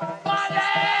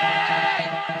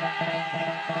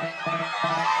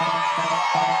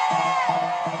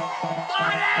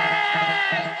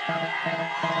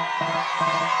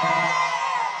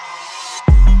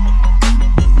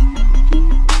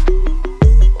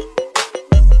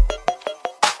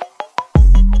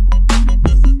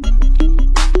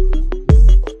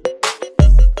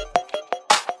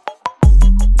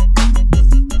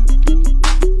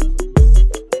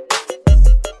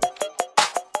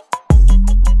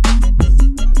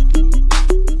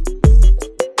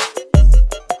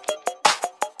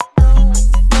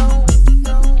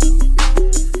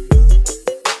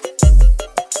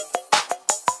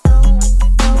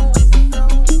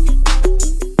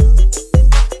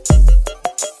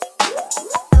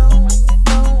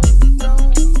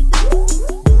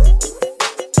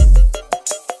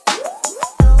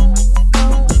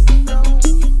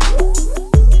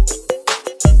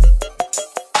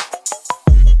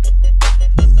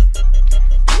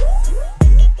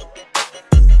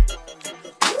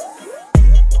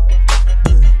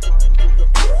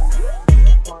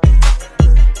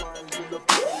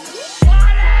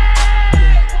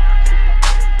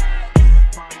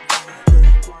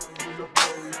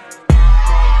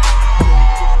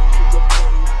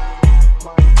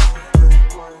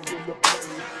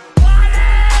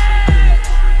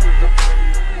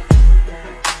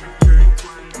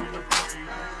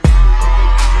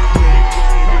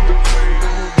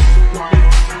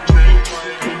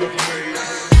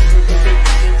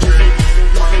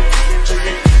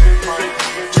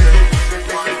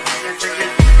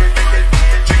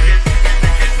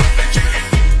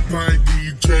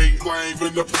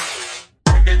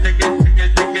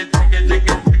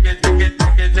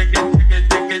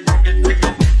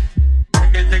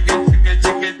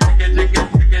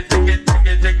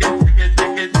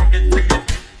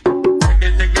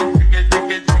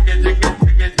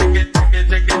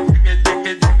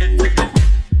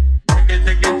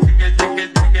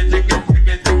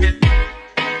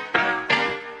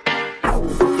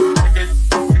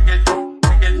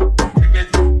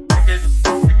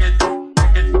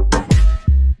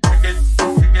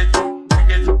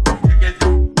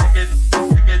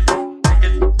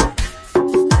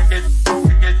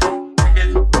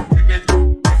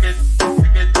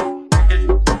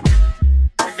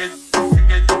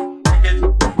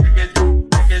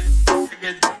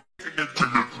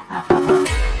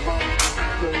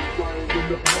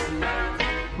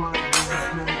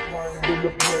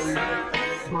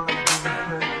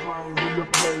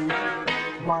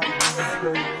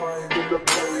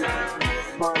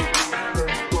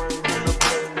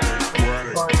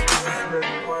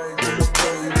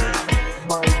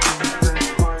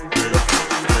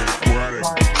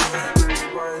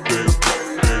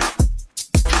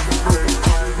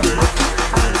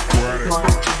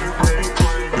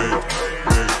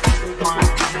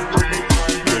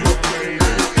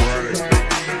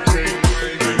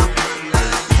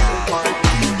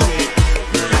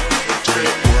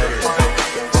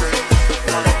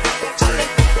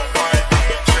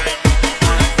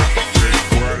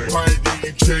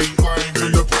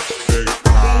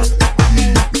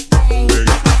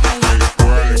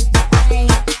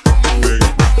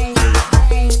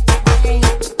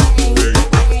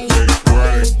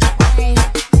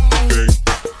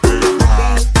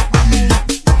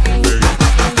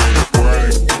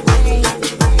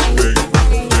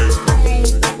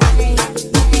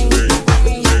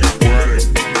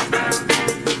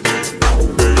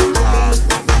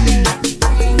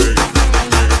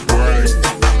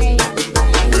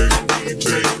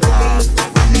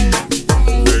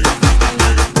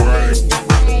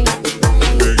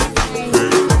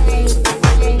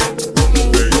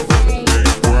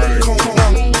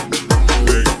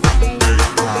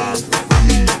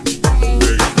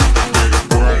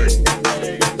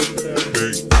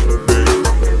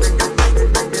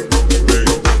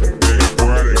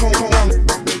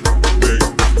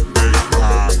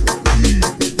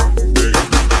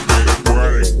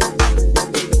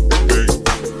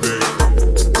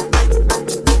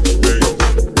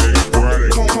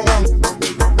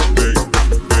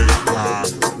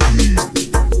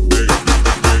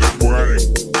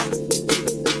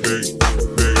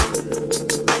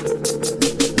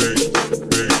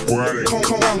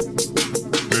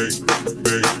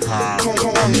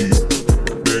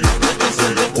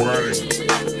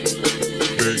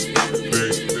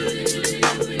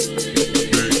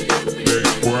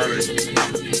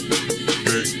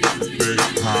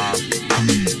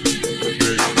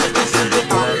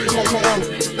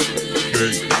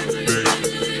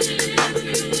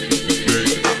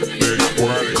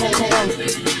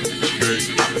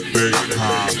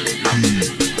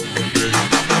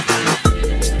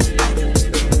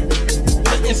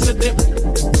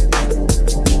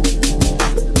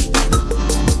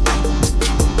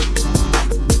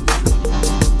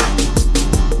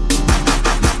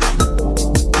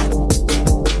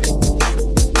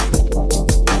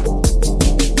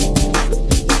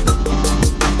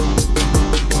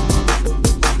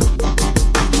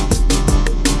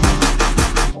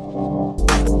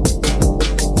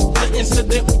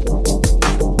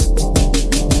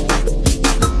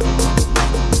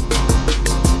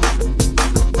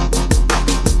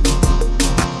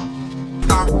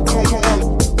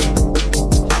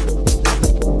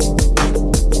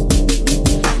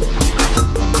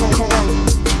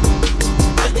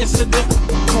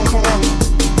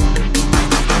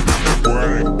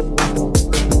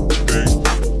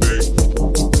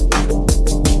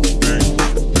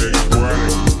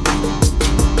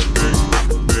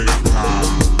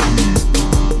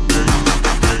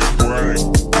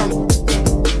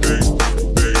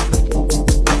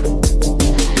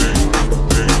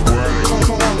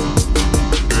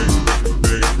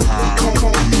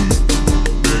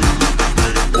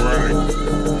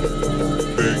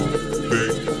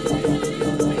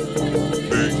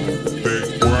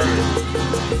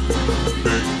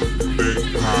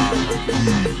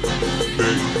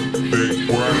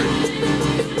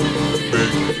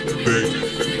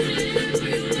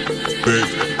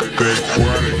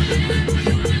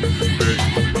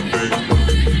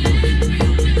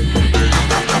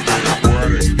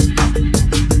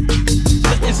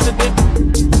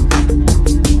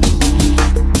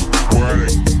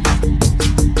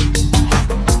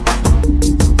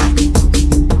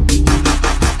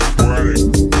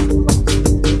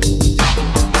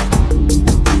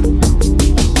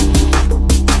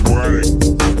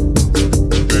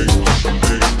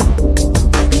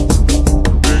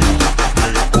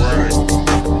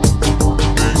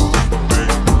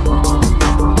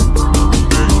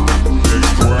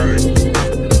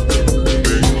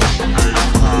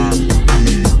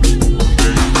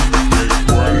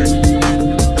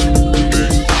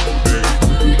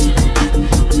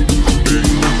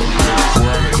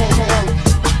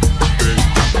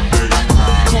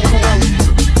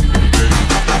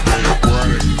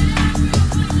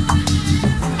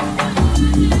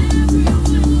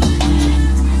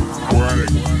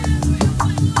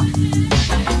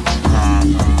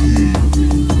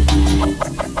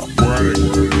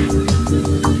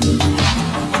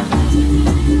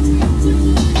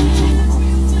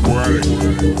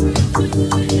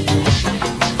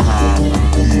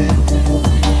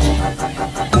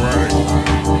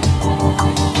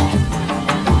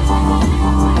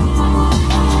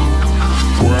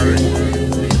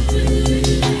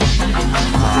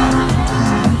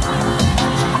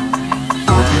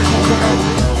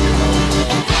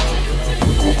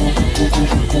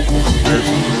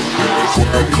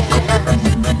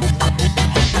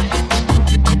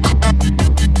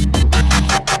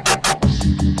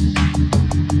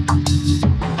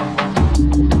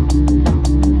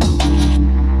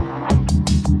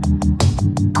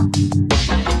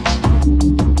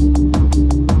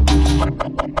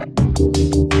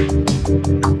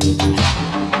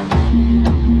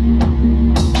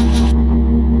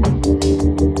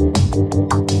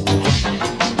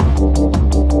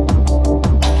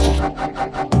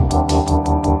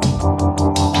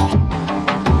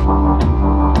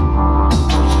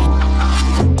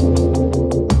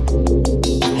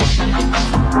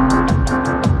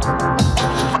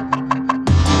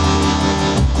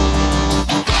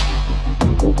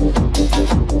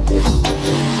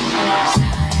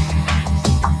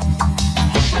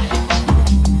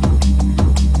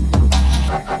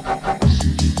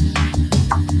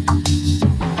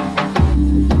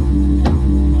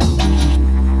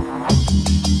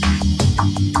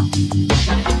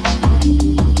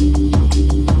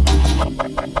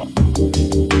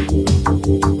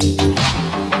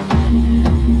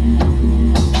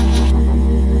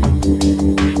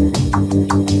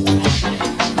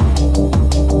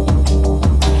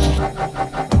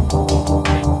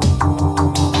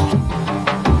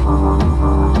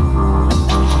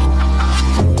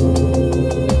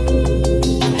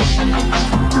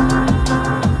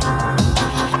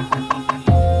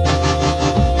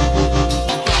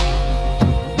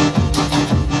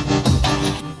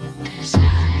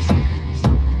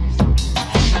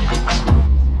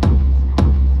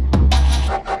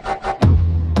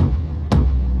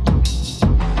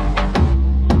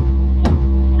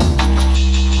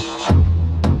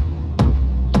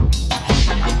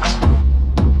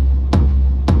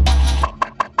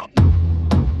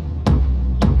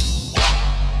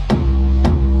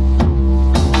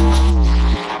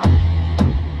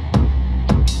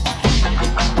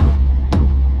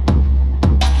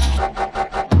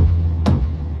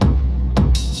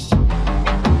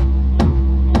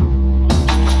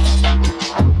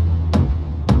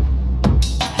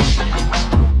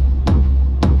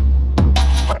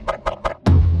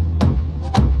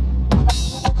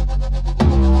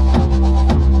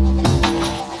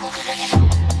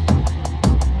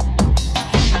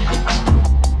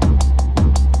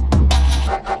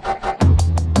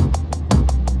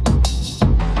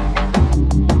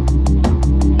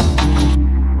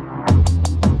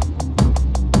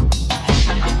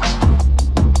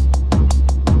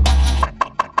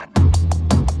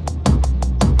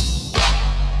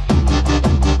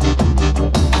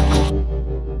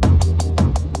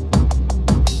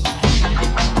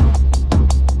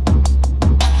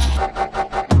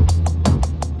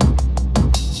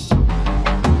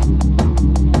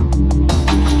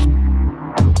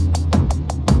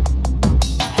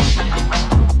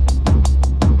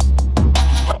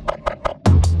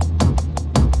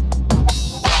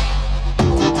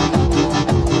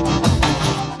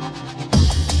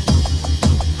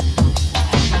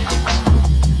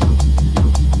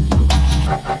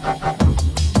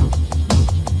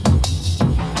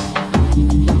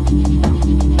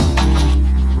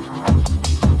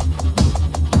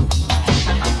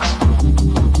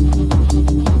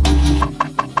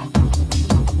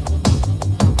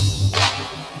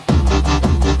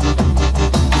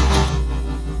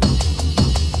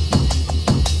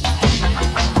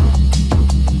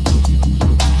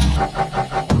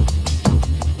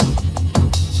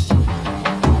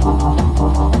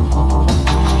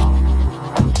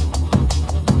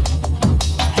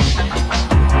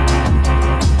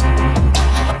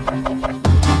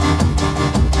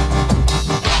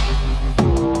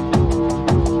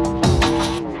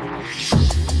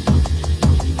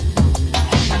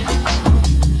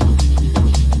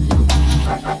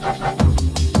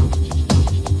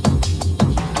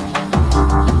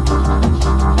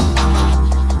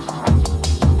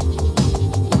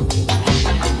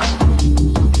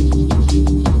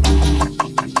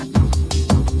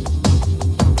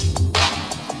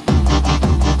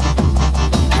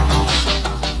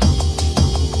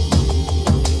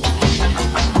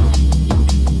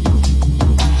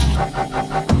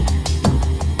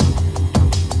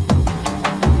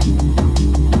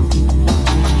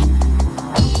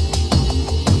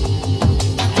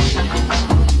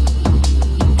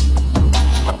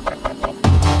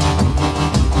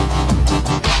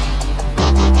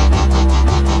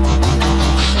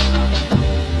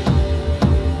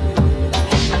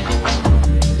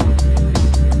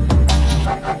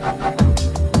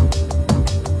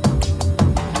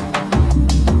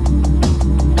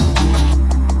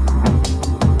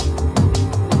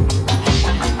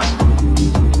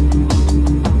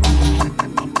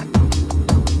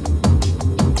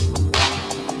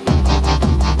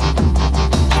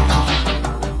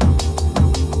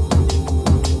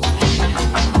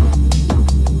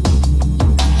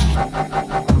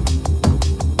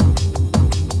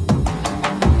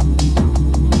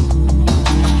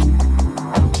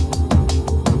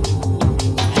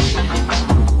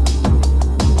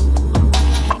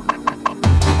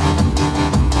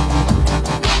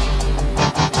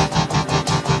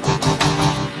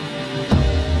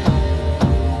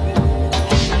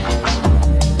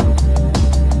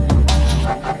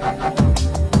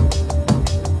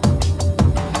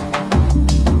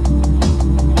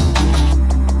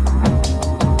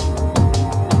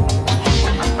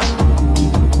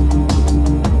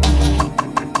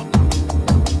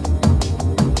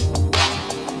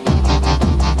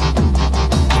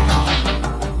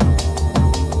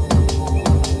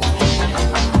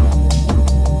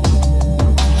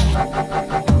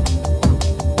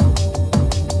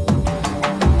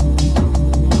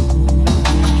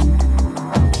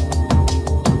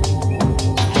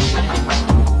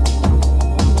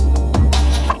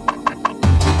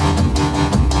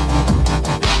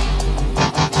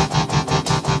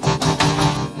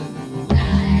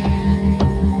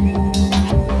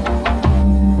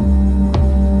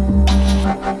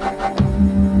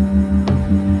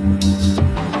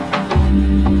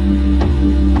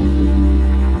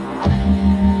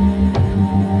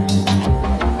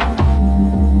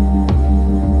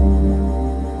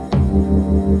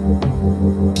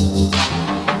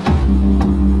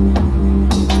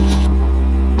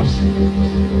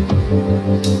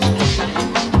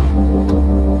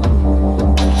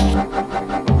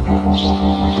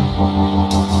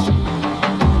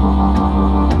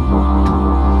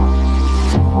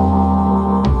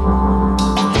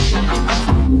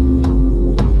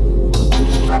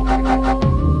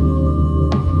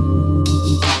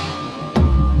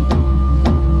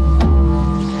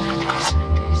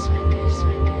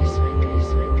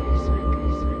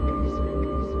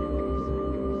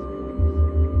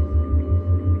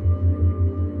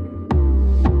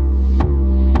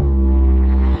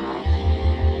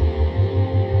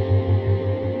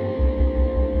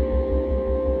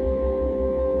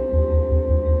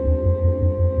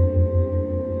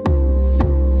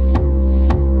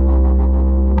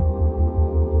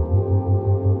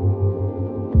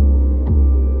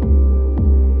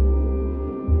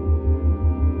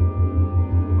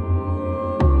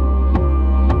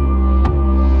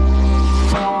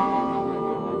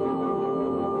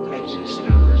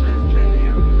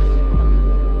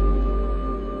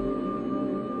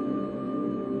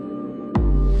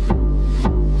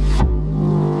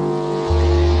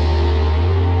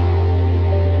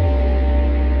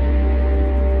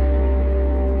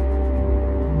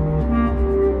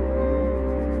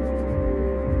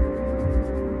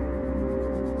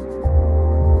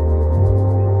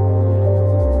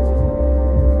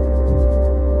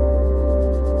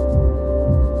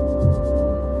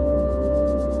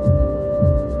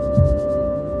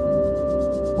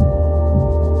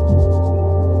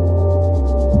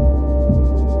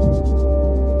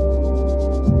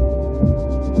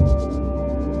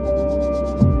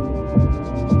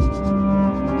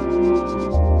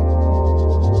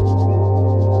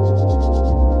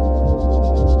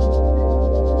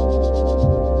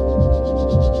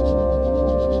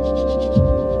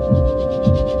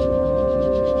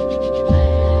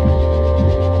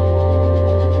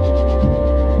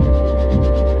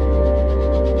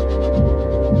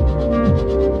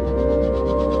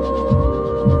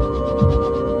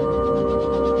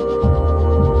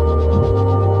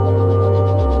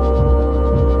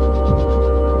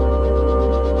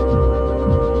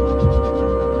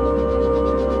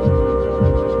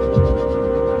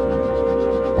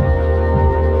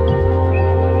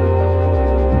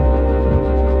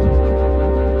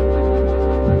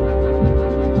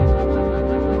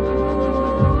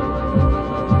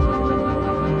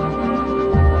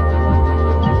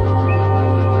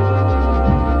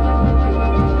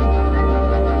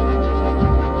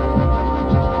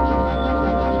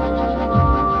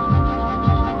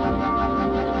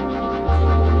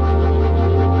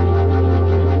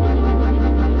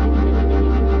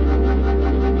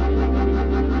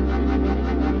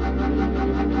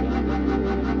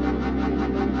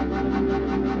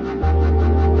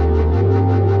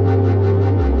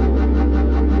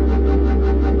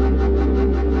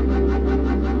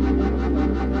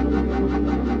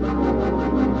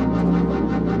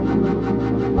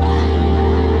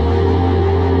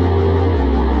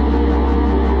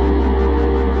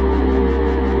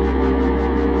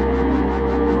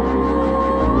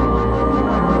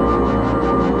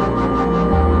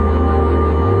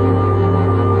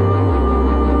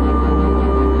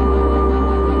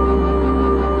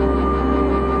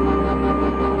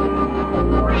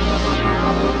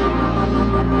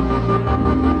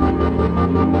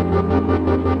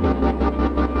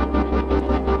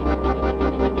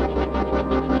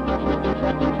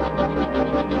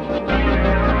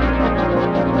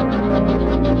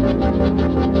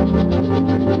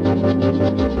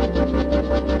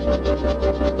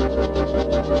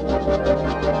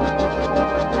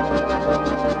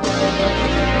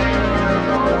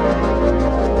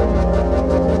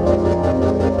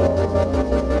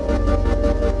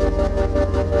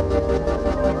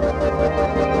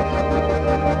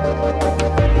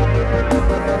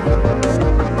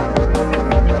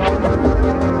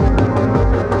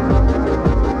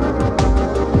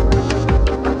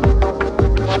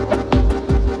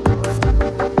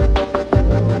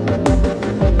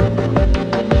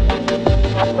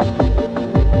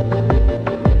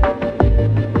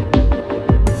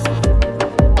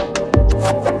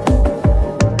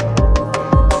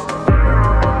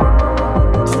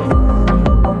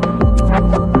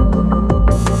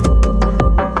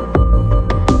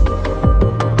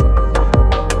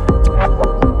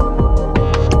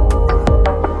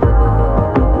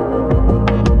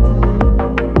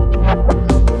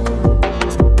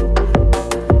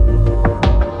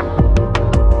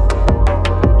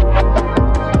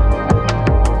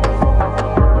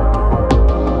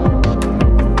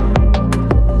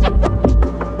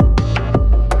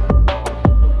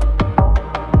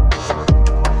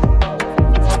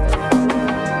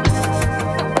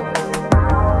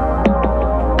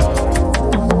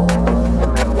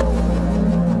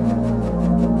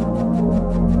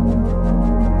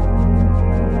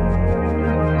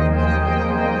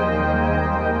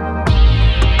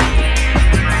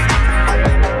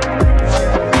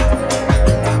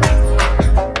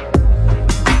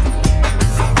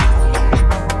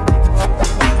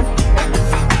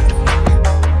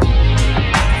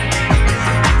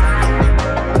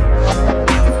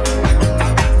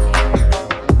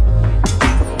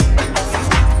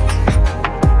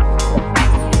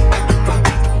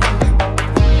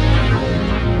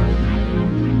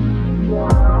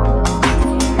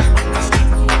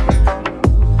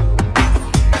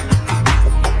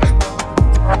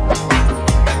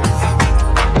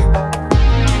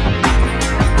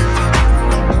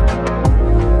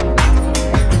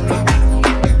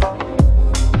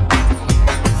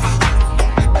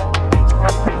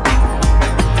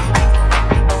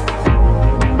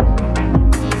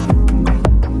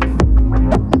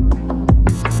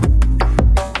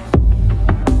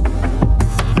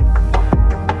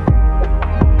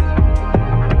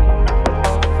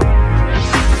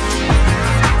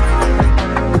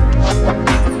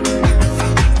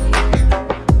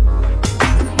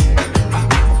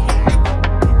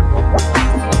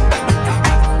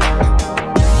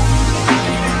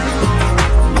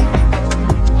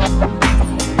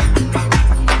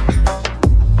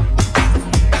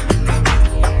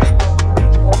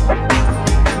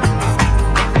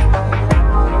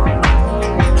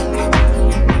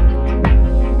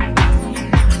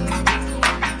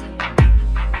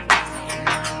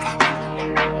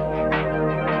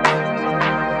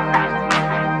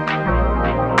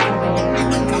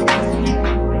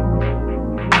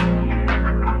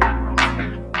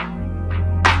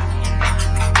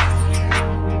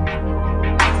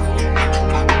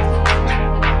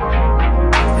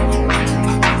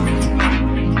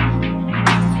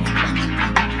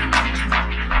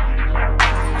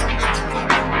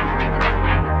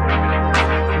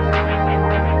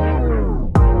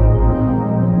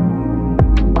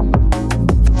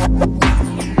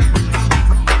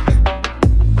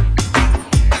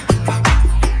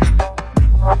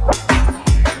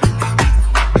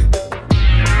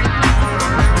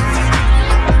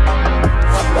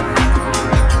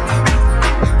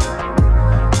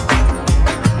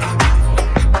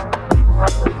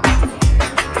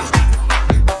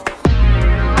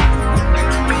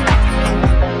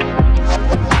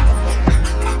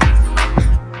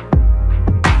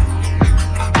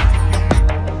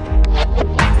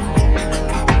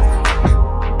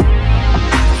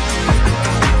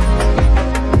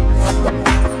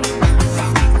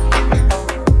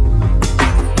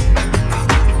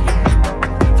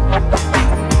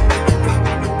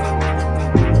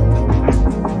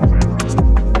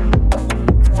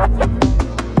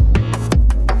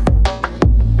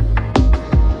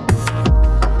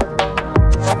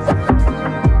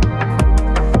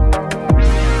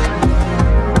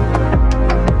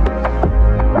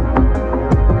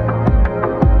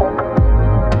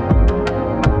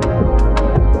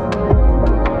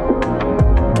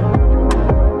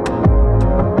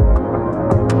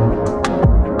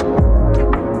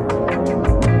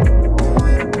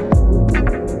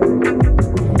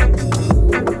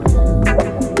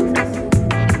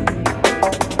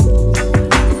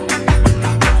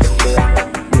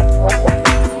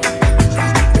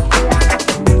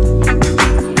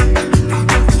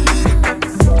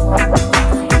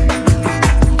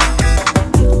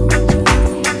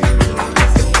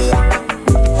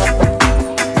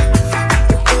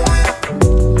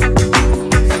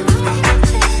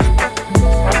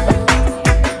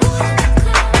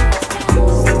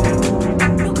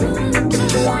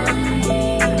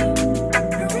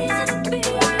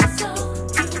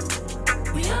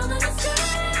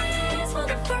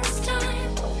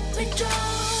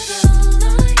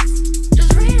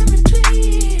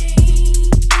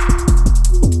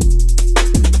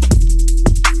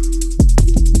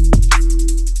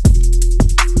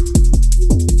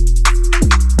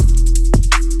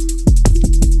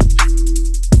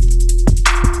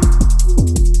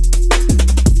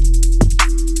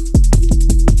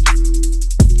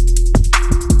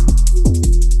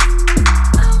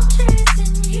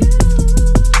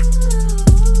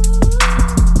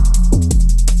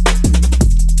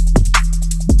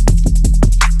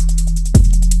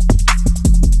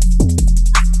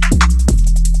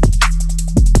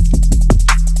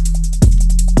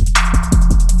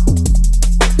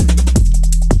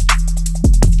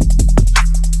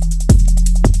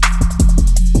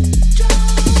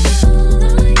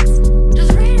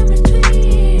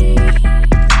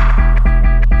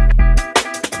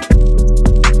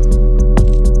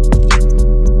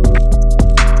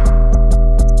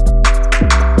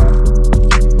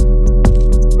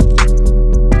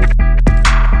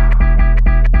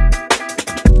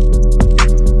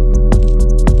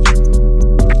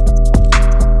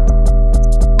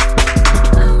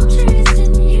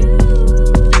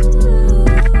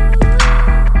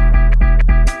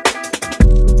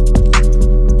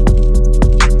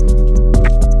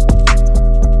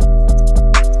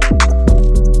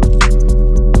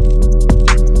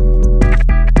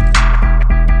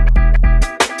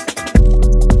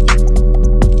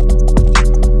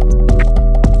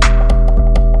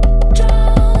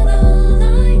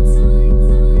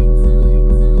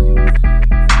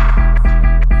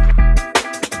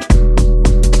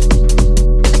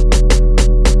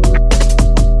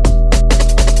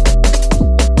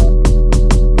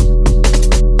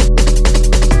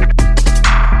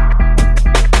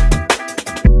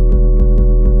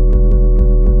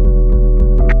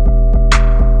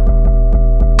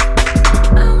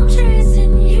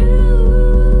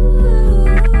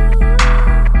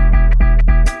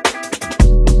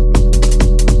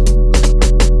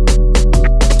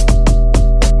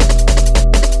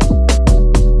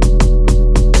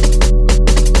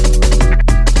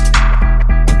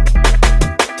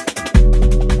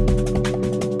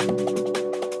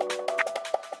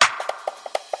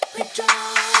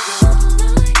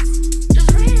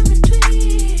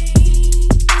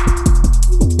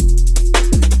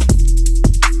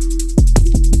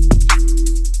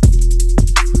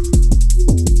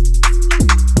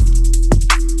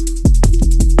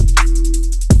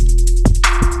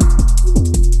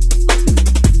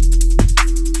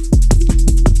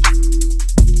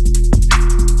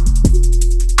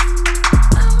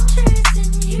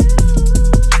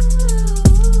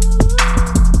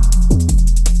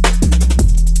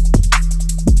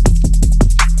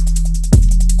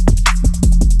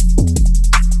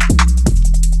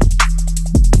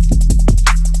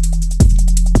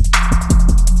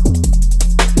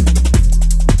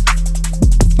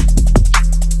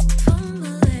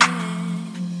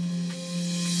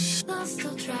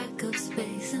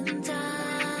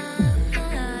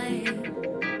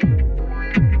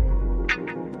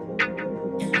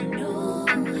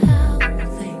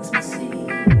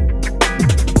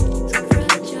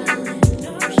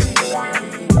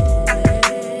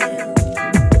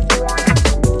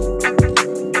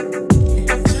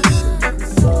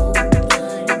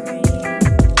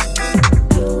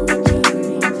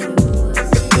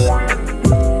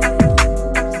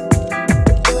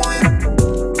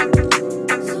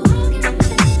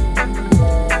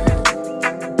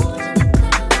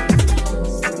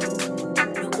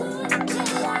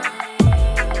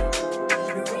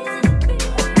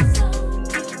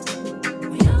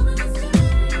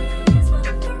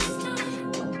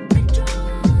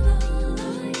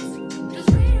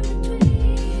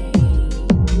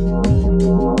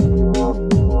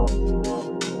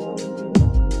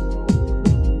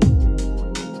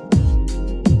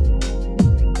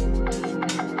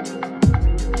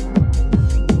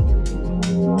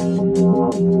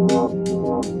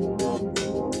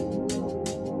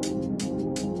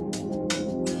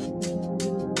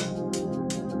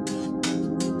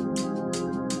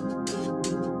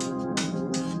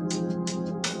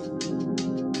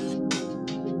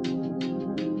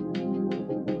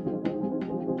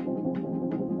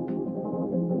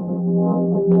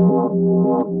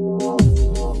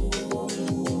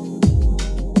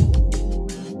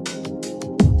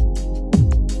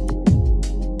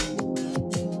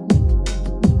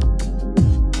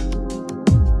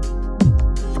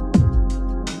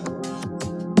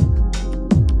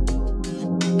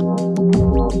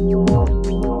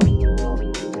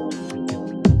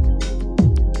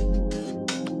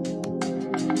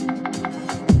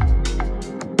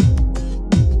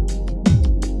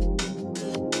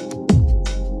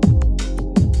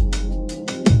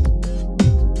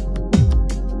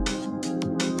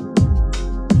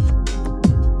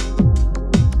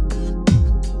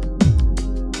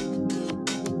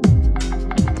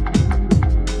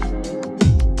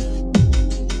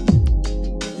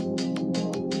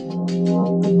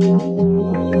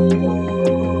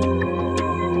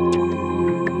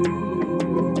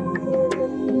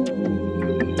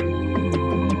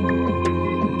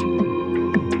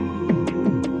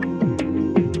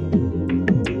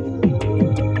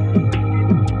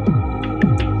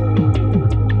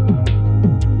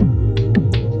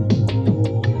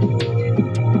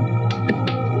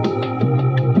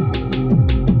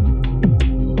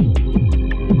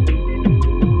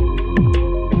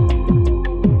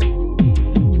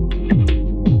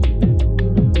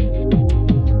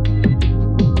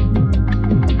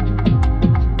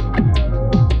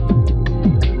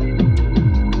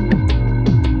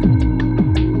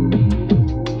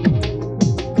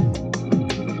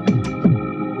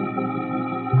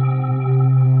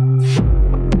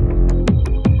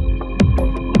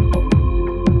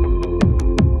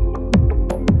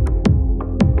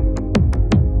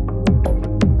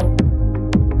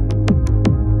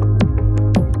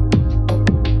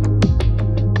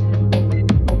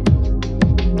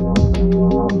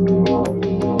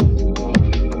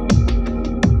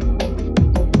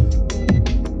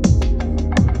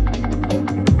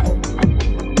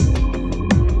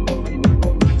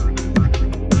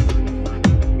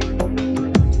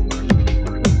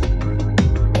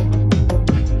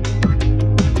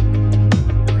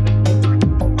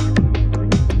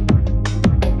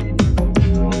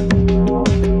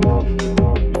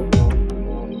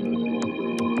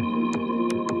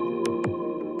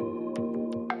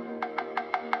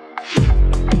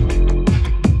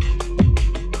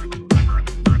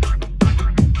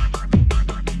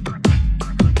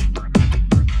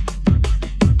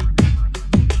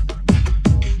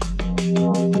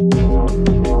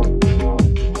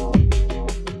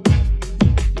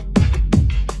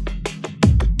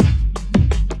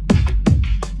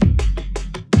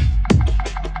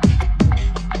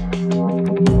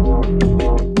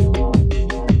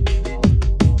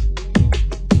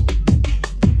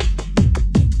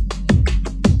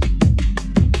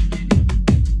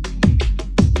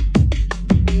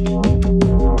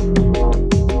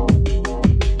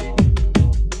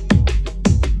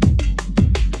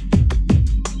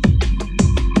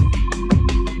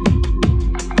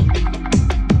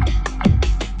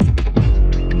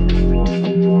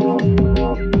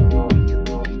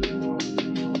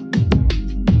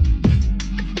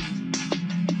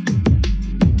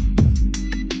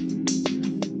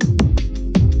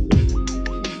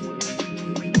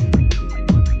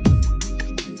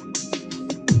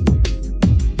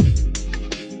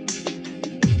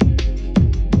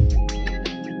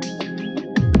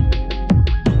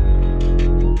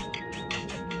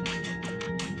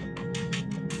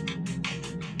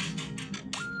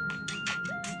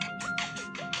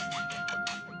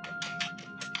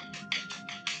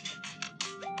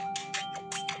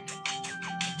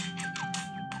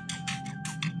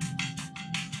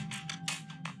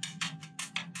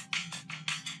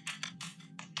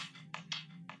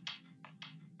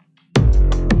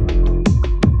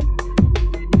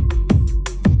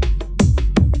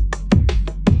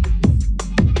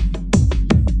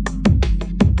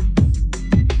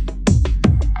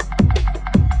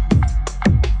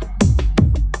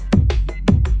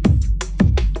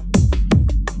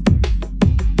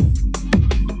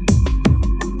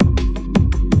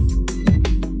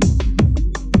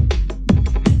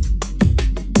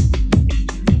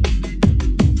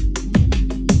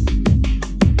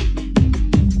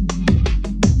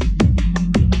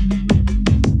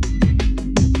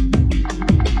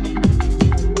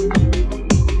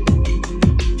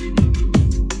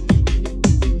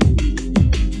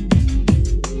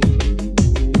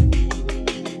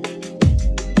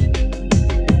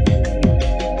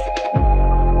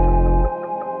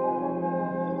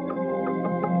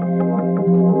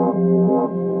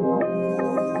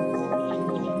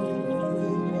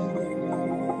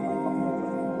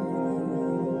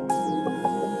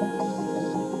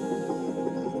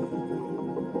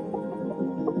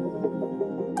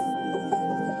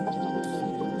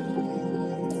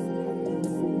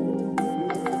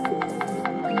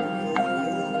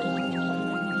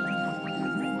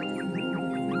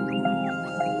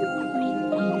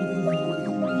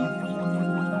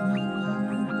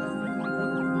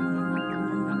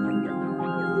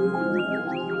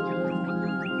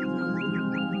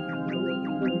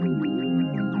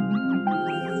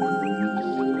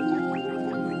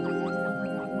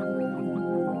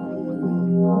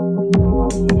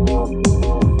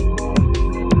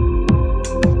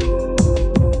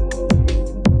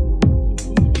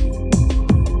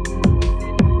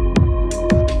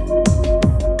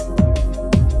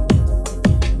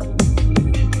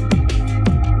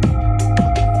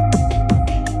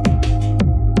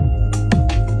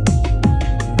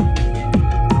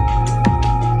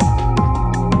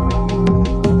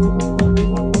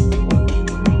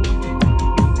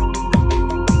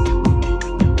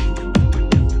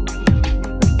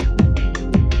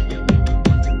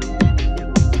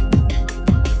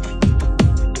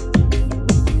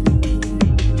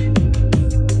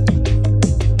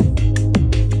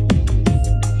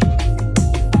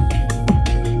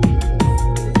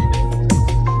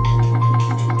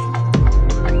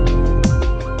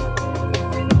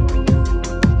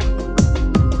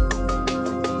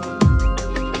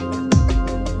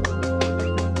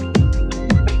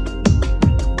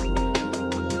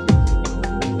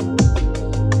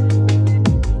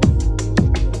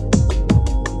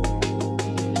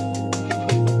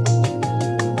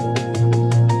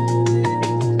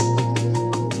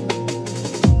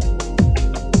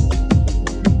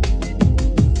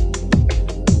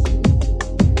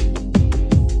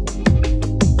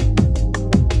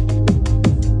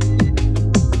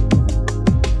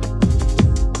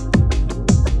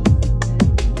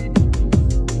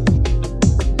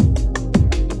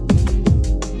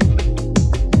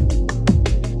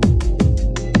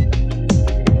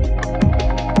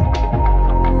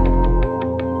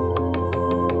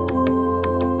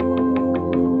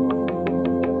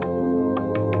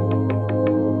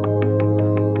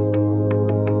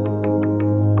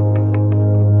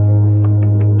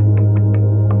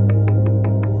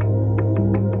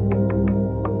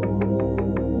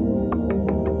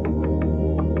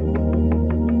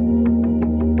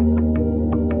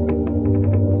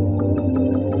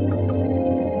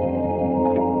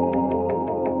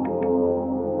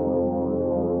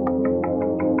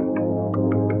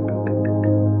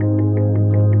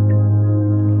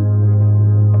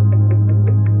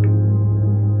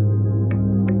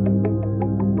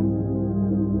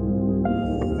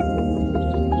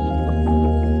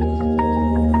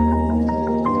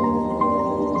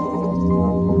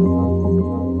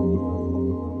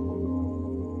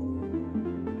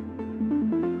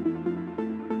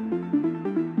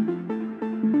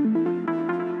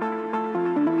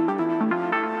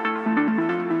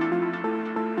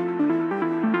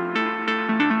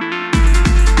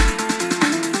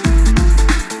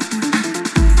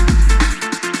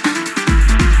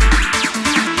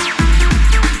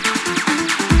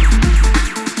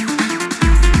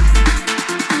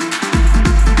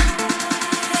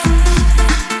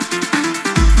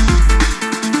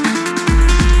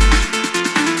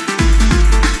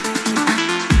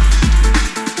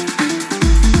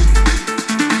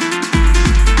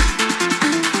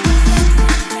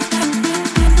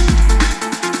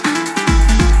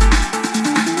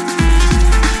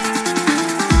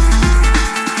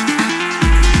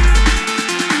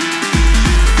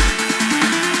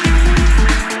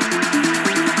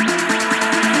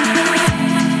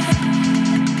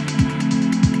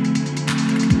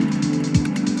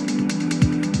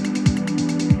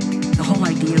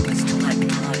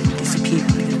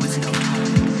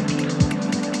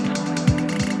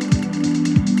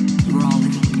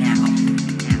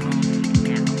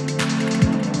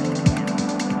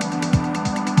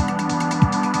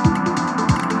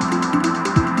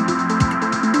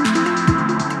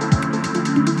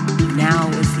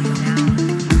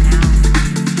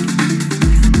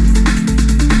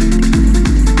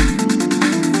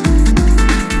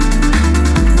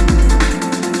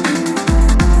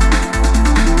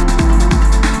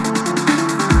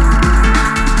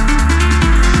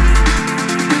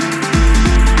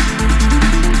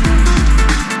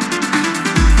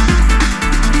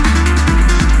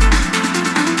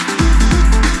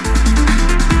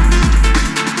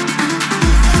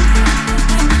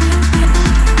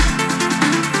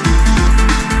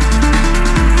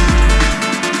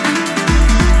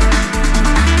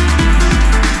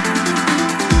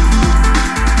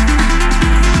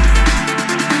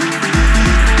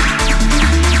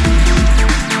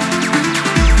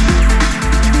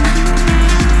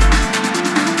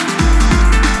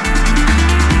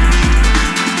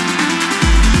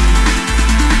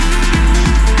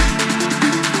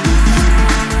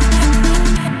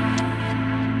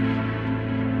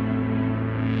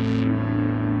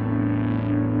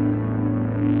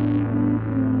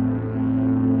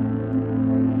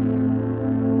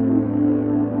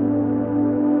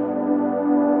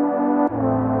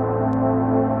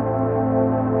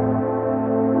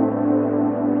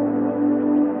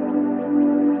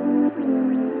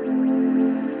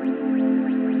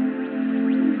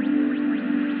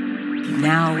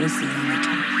 pussy on the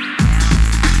track.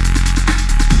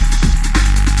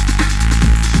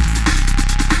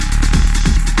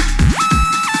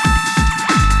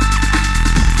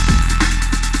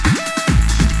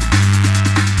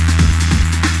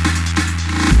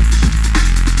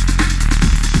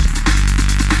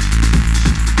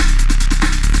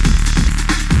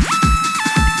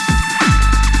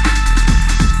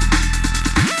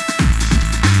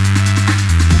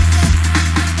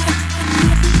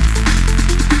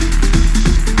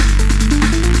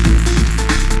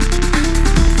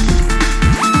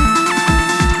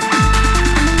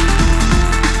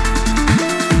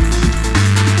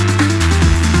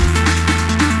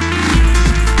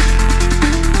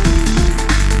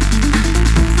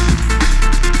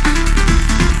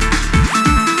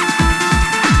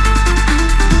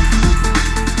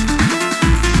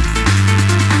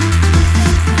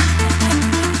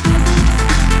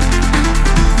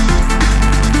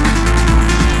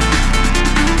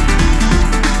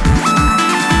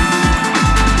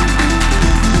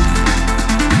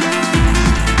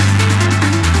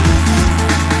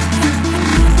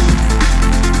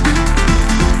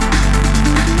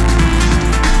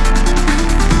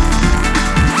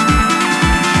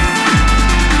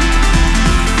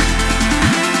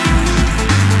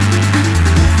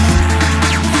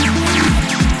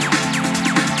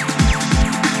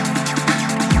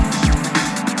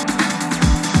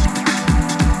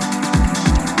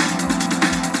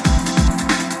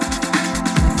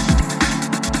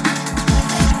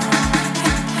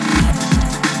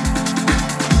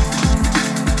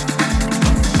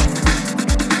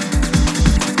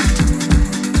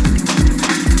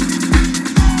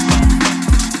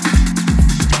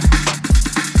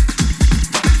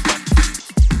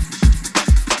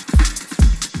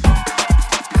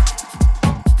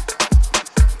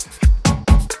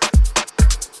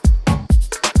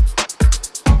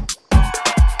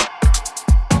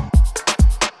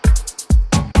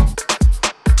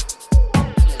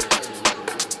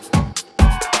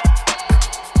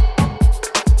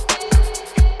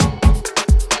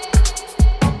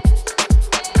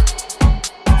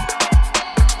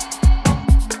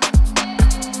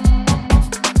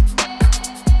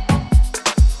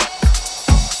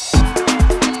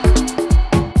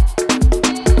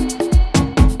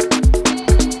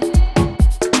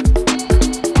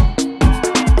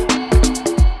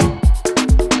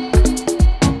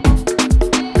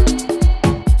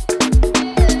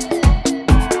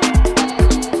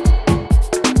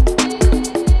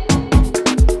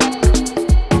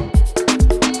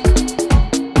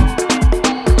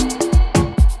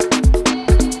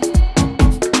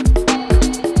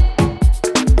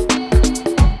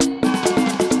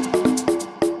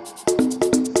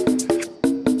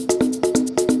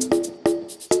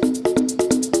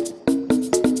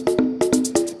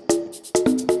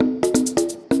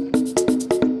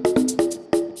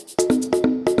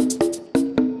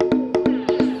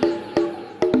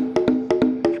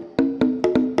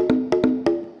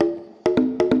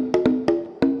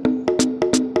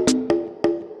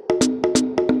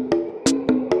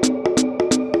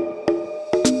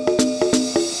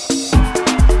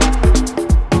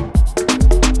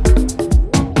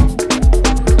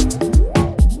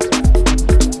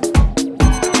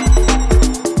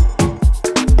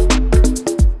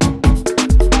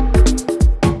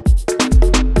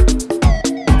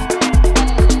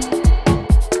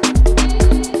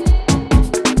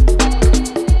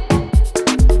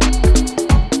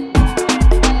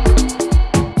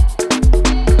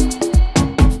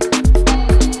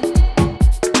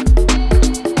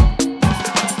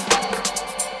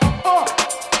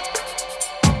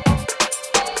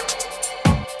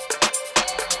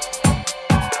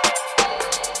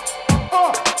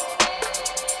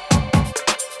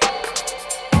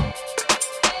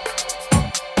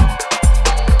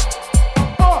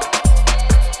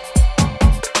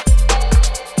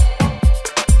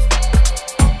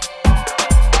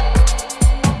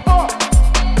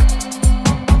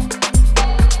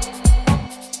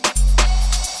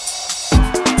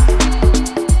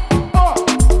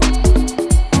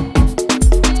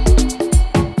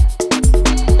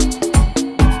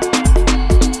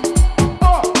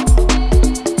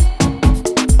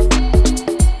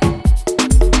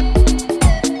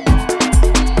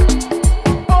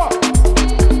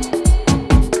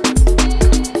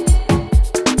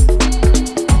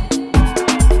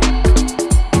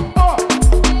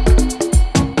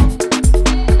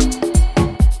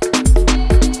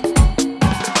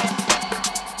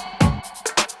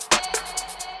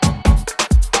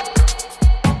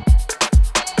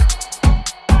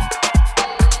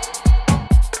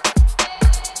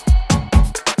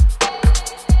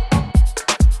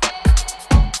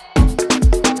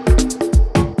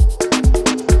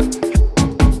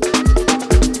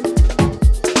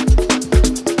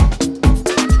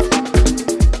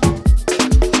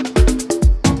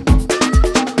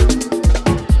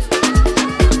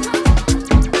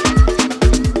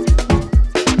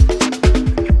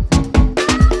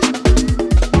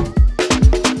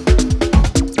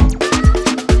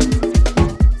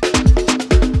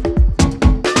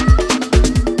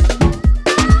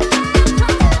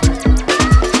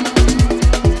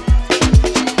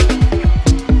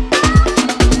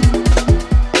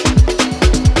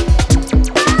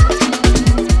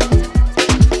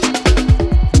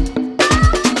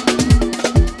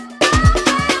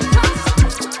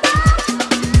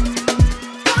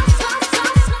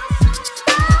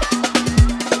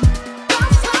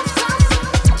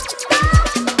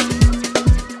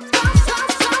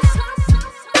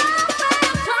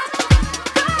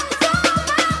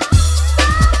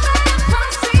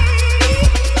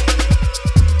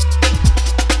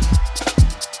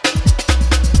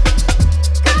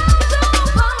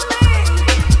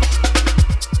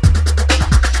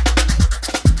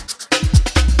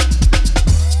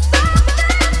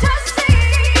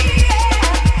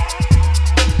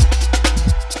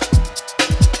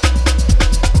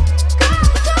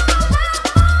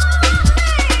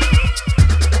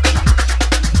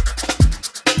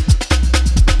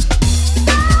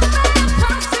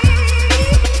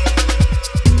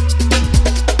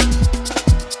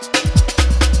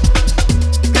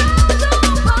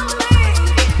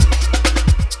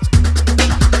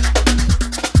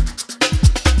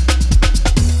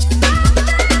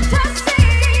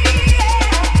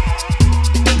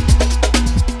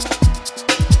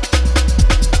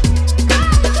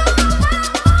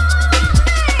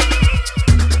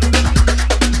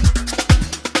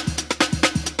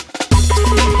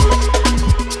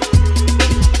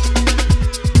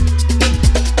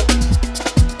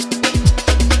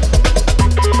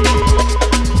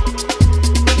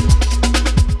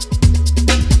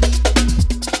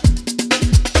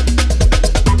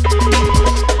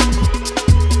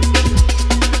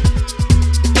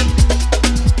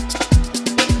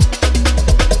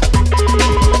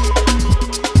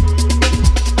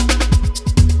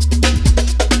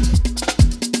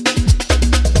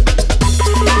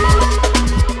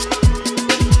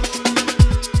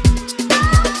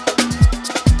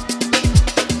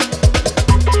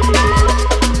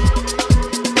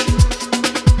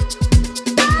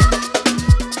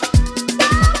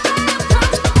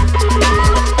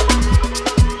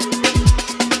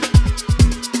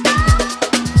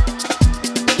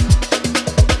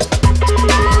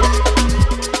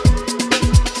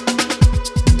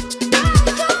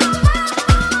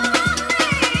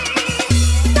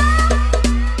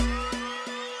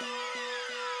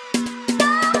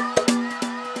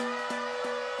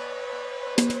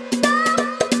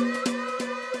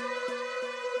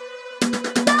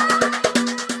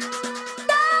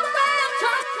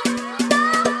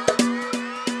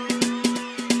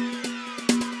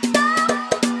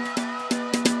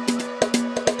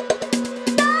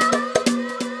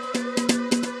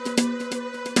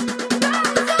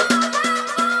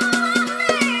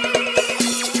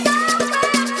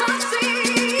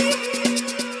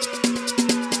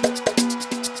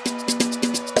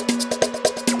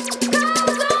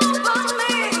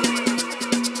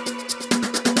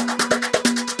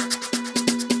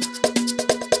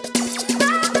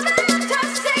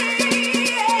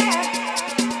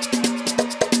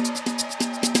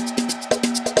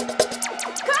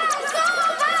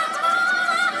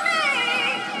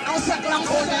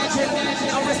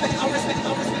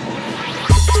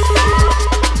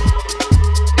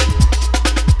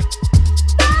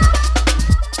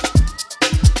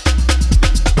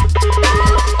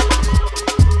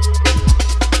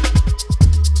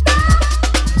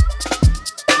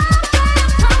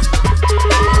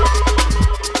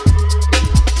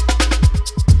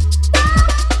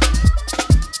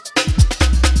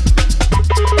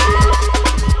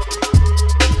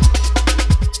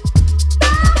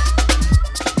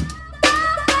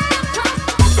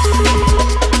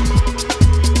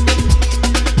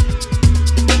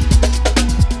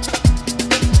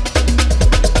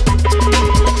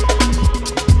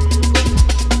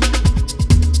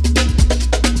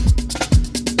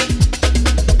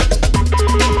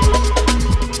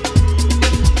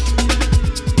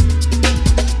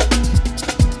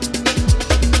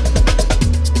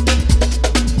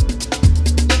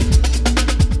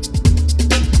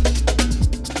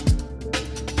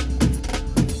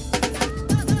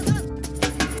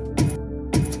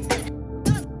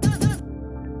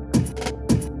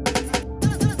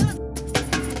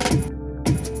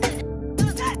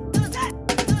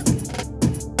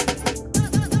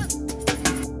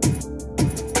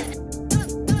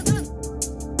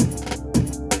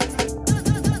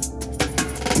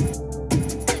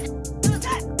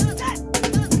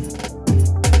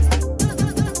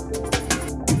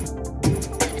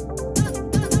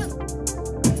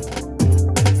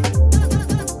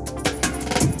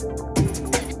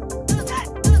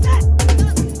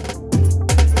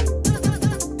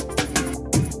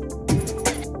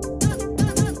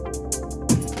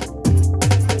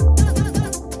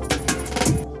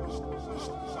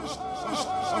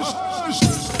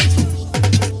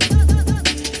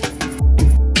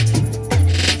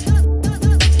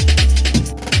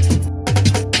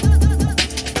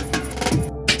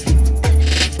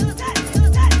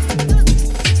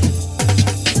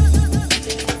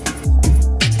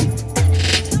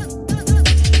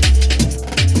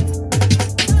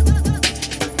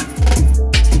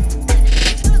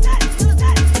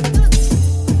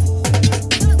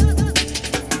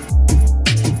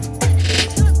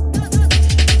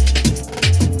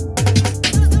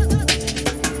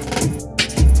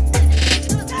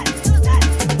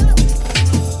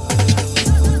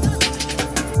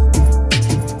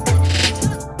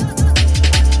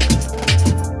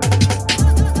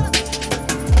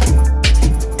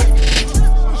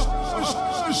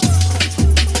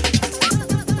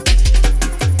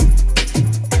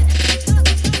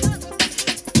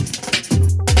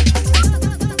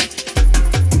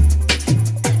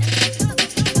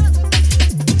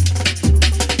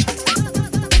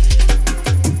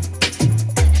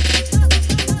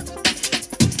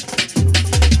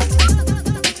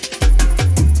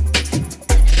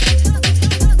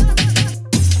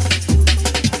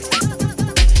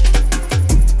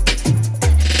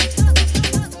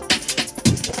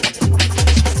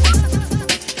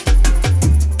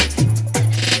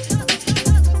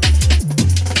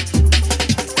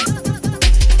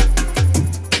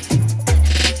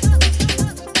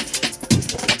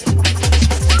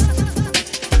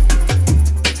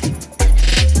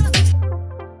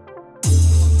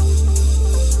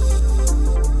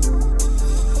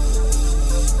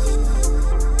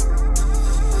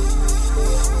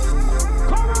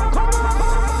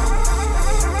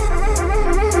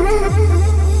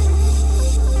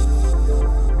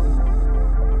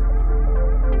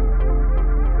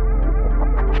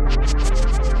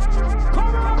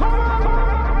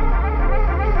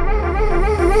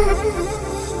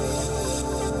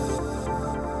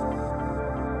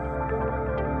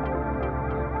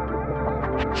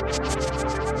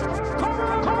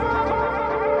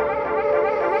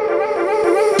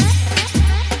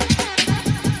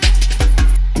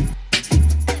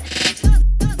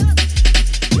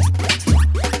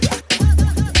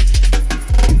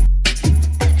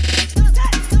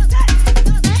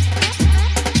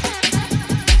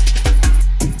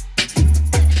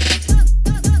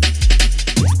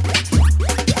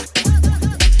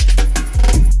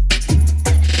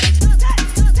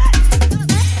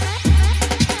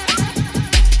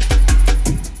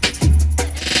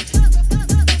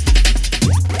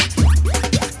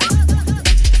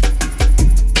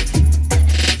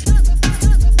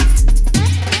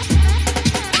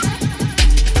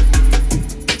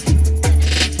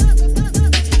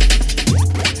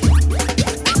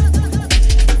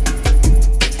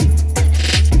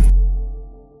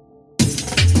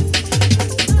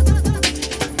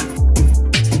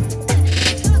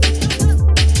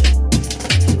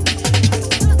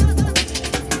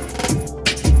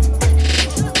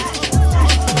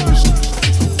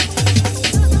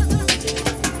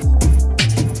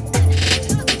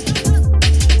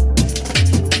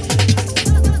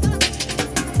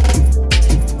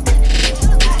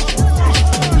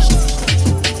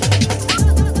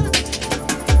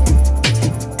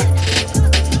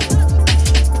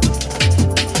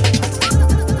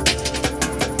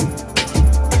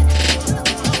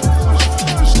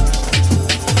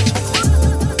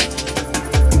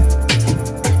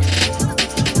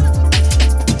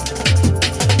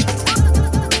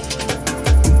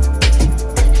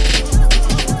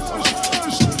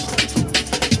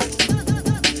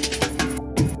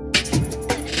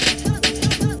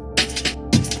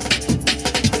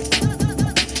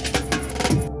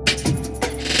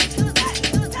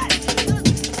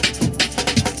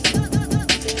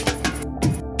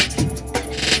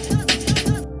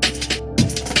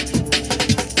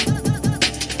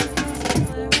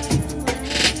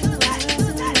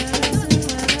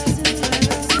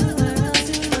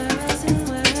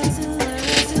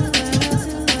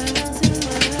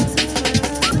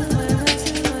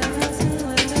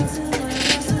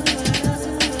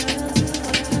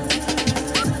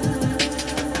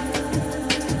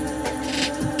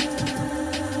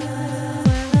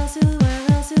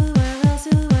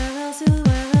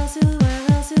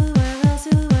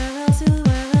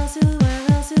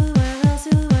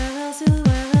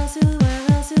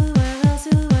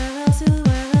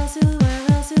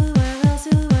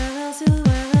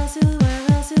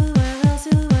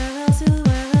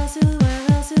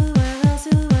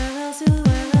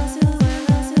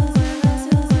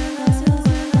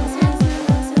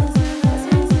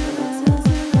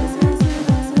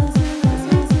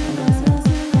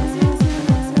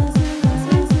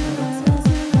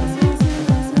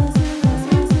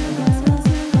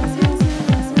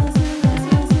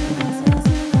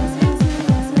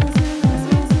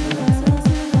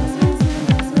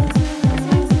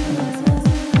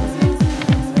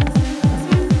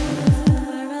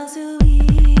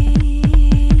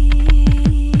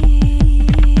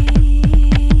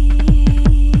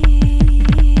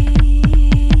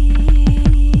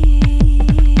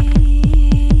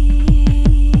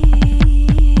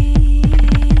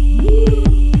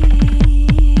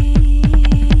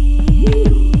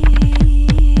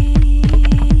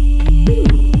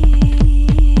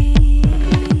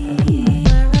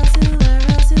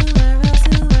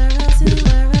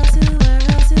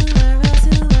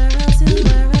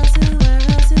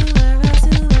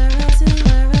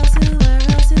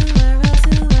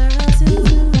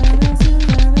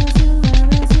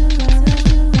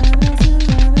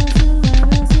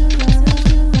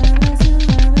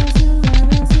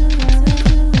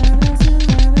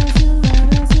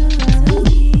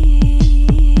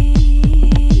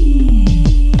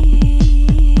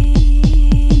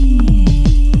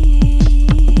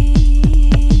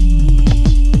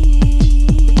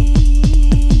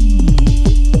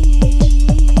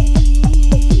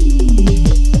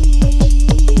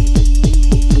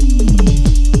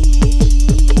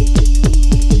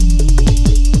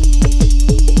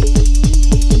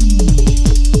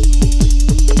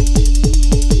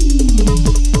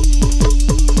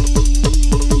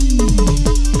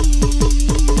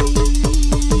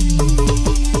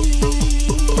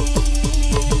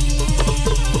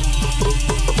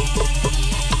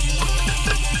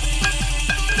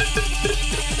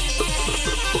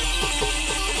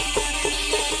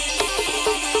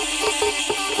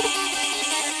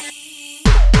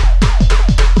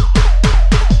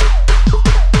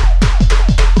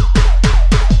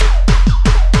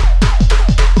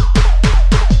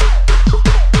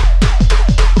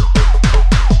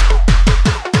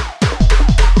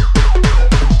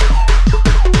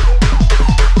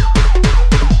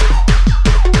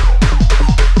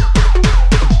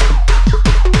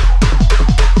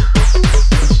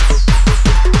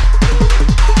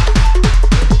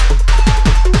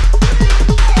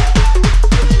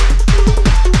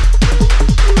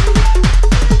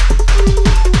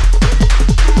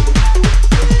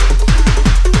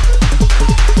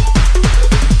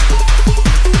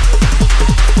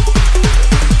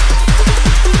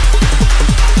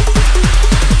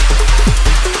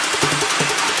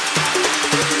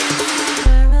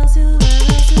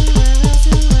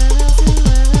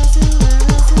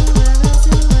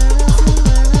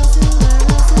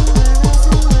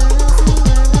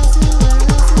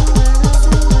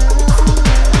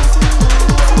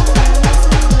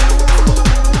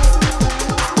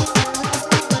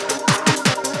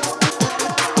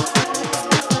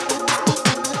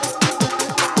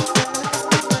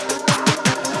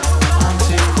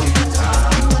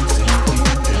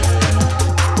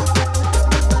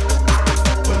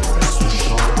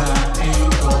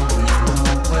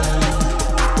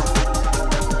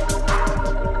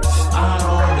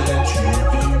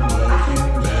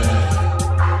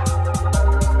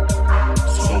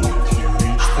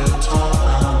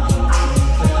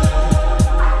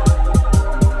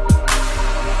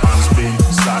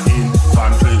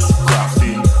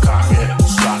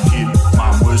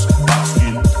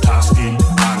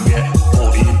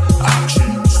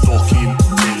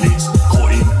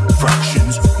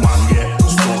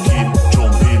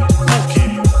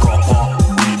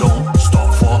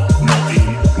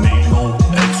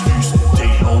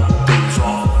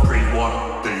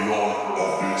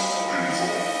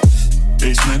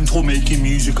 It's mental making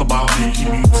music about making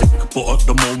music, but at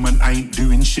the moment I ain't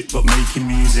doing shit but making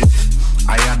music.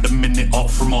 I had a minute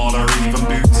off from all the rave and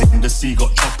boozing. The sea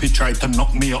got choppy, tried to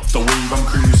knock me off the wave I'm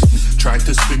cruising. Tried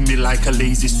to spin me like a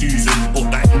lazy Susan, but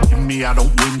that ain't in me. I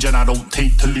don't whinge and I don't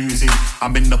take to losing.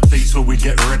 I'm in the place where we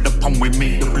get red upon, we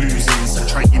make the bluesing. So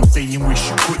try and saying we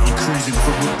should quit you cruising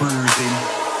through a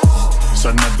bruising.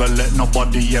 So never let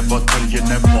nobody ever tell you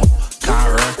never.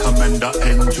 Can't recommend the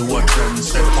end to a trend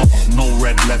setter. No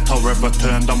red letter ever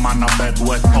turned a man a bed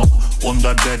wetter.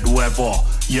 Under dead weather,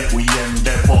 yet we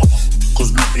endeavor.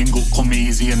 Cause nothing good come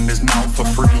easy and there's now for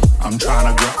free. I'm trying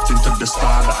to graft into the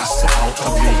star that I set out to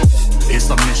be. It's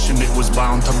a mission, it was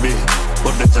bound to be.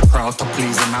 But there's a crowd to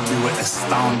please and I do it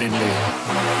astoundingly.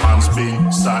 Man's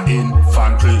been sat in,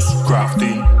 fan close,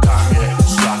 grafting, can't get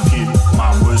slacking.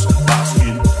 Man was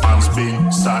basking. Man's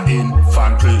been sat in,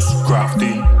 fan close,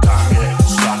 grafting, can't get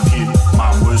slacking.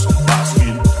 Man was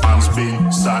basking. Man's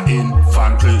been sat in,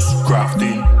 fan close,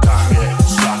 grafting, can't get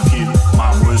slacking.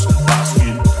 Man was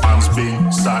basking. Man's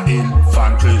been sat in,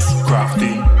 fan close,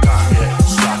 grafting, can't get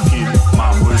slacking.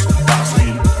 Man was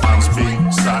basking. Man's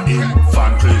been sat in,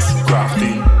 fan close,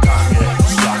 grafting, can't get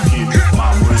slacking.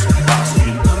 Man was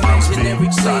basking. Man's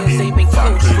been sat in,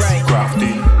 fan close,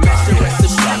 grafting, can't get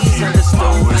slacking.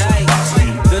 Man was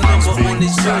basking. The number on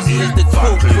this jersey is the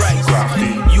quote price.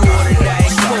 You order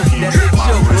Diet Coke, that's a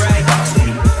joke, right?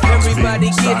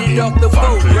 Everybody get it off the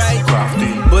boat, right?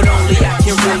 But only I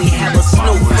can really have a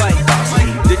snow fight.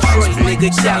 Detroit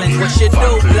nigga challenge, what's your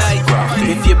dope like?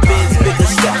 If your Benz bigger,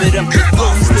 step it up to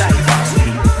ghost life.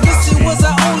 This it was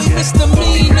our only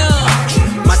misdemeanor.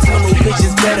 My tunnel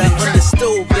vision's better under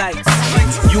stove lights.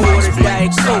 You order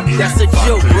Diet Coke, that's a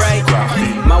joke, right?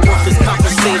 My workers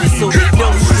compensated so they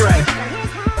don't strike.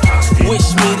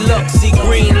 Wish me luck, see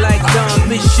green like Don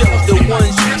Bishop. The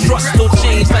ones you trust don't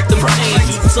change like them chains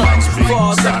you took.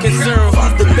 Far as I'm concerned,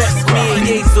 who's the best? Me and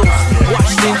Jesus.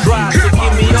 Watch them drive, so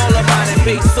give me all of mine and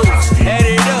pesos. Add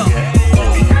it up.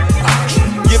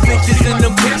 Your bitches in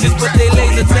them pictures, but they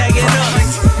laser tagging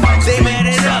us. They mad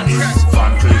at us.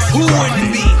 Who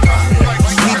wouldn't be?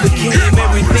 We became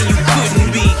everything you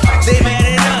couldn't be. They mad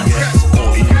at us.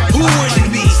 Who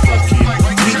wouldn't be?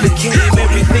 We became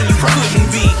everything you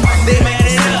couldn't be. They mad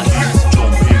at us.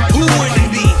 Who wouldn't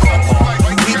be?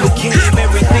 We became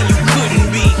everything you couldn't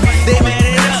be. They mad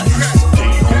at us.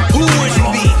 Who wouldn't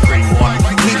be?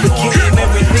 We became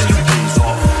everything you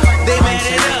couldn't be. They mad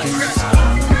at us.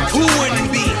 Who wouldn't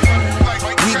be?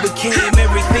 We became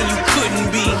everything you couldn't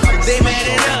be. They mad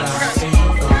at us.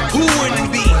 Who wouldn't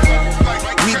be?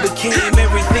 We became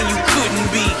everything you couldn't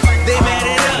be. They mad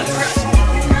at us.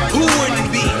 Who wouldn't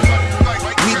be?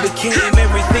 We became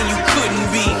everything you couldn't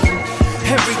be.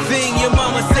 Everything your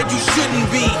mama said you shouldn't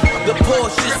be. The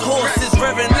Porsche's, horses,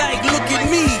 Reverend like, look at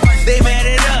me. They mad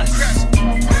at us.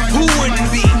 Who wouldn't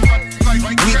be?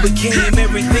 We became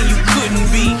everything you couldn't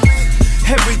be.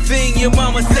 Everything your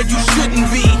mama said you shouldn't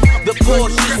be. The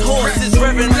Porsche's, horses,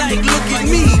 Reverend like, look at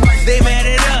me. They mad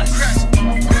at us.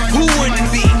 Who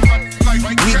wouldn't be?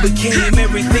 We became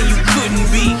everything you couldn't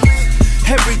be.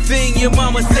 Everything your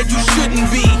mama said you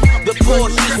shouldn't be. The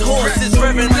Porsche's, horses,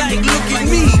 Reverend like, look at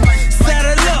me.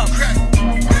 Saddle up.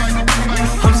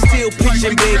 I'm still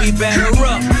pitching, baby, batter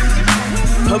up.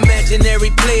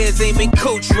 Imaginary players ain't been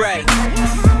coached right.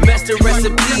 Master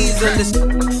recipes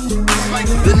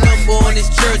the number on this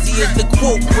jersey is the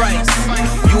quote price.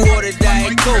 You order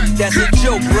Diet Coke, that's a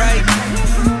joke, right?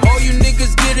 All you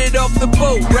niggas get it off the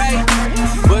boat, right?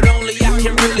 But only I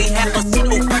can really have a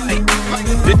snow fight.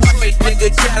 Detroit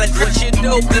nigga challenge, what's your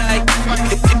dope like?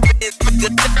 If your Benz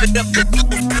bigger, step it up to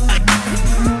ghost life.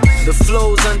 The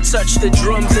flow's untouched, the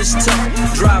drums is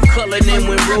tough. Drive colored in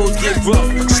when roads get rough.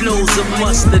 Snow's a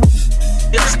must. The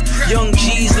dust. Young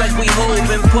G's like we Hove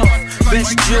and Puff.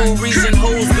 Best jewelries and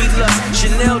hoes we lust.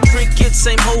 Chanel trinkets,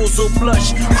 same hoes will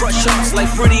blush. Crush hearts like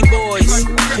pretty boys.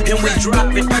 And we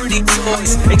dropping pretty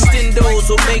toys. Extendos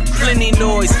will make plenty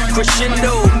noise.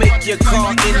 Crescendo, make your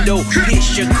car endo.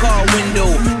 Pierce your car window.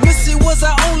 This it was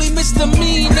our only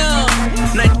misdemeanor.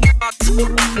 90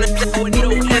 with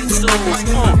no insoles.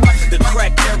 The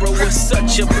crack era was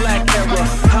such a black era.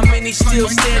 How many still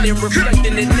standing,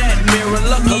 reflecting in that mirror?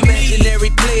 Lucky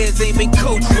imaginary players ain't been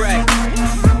coached right.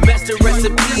 Master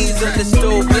recipes on the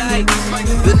stove lights.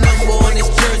 The number on this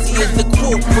jersey is the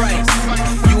quote price.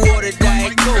 You order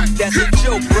Diet Coke, that's a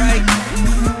joke, right?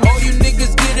 All you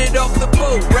niggas get it off the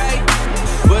boat, right?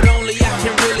 But only I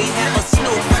can really have a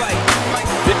snow fight.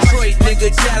 Detroit nigga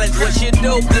challenge, what's your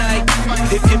dope like?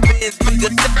 If your Benz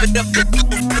bigger, step it up to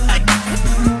ghost life.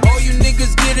 All you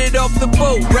niggas get get it off the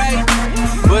boat, right?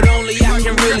 But only I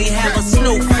can really have a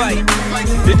snow fight.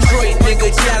 Detroit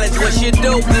nigga challenge, what's your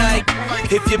dope like?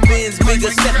 If your bin's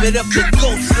bigger, step it up to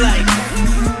ghost like.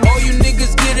 All you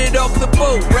niggas get it off the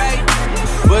boat, right?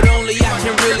 But only I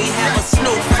can really have a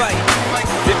snow fight.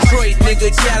 Detroit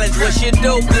nigga challenge, what's your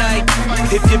dope like?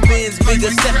 If your bin's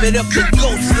bigger, step it up to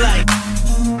ghost like.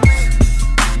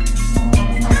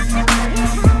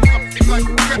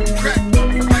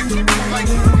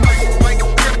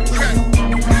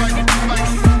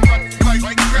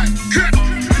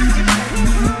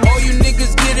 All you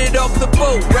niggas get it off the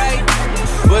boat, right?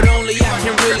 But only I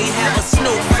can really have a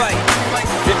snow fight.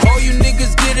 All you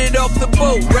niggas get it off the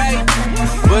boat, right?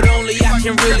 But only I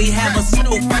can really have a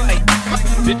snow fight.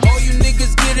 All you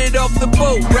niggas get it off the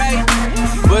boat, right?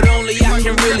 But only I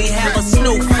can really have a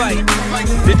snow fight.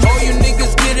 All you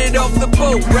niggas get it off the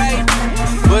boat, right?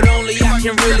 But only I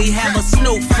can really have a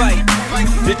snow fight.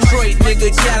 Detroit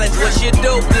nigga challenge, what's your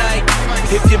dope like?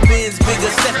 If your bin's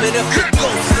bigger, step it up to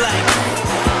ghost like.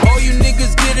 All you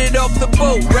niggas get it off the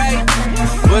boat, right?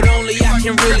 But only I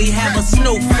can really have a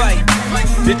snow fight.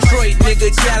 Detroit nigga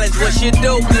challenge, what's your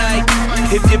dope like?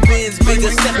 If your bin's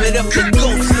bigger, step it up to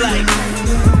ghost like.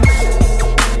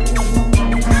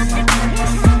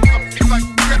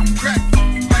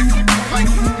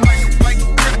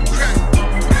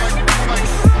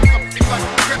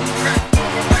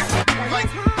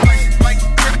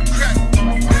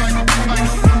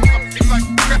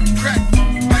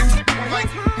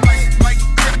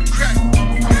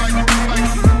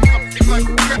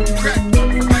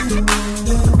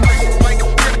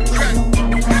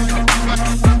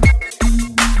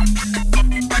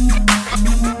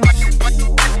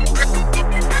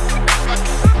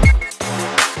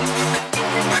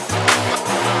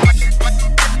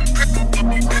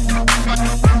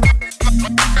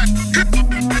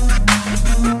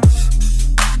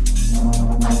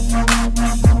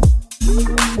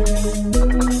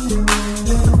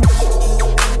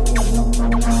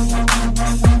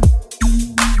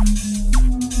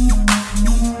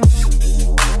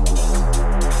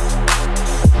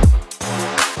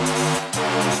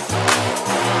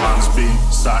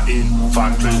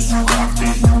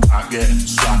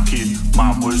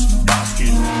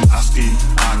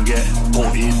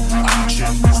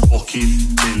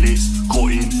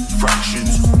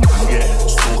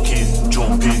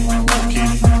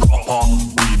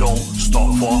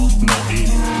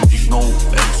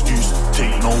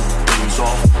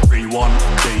 One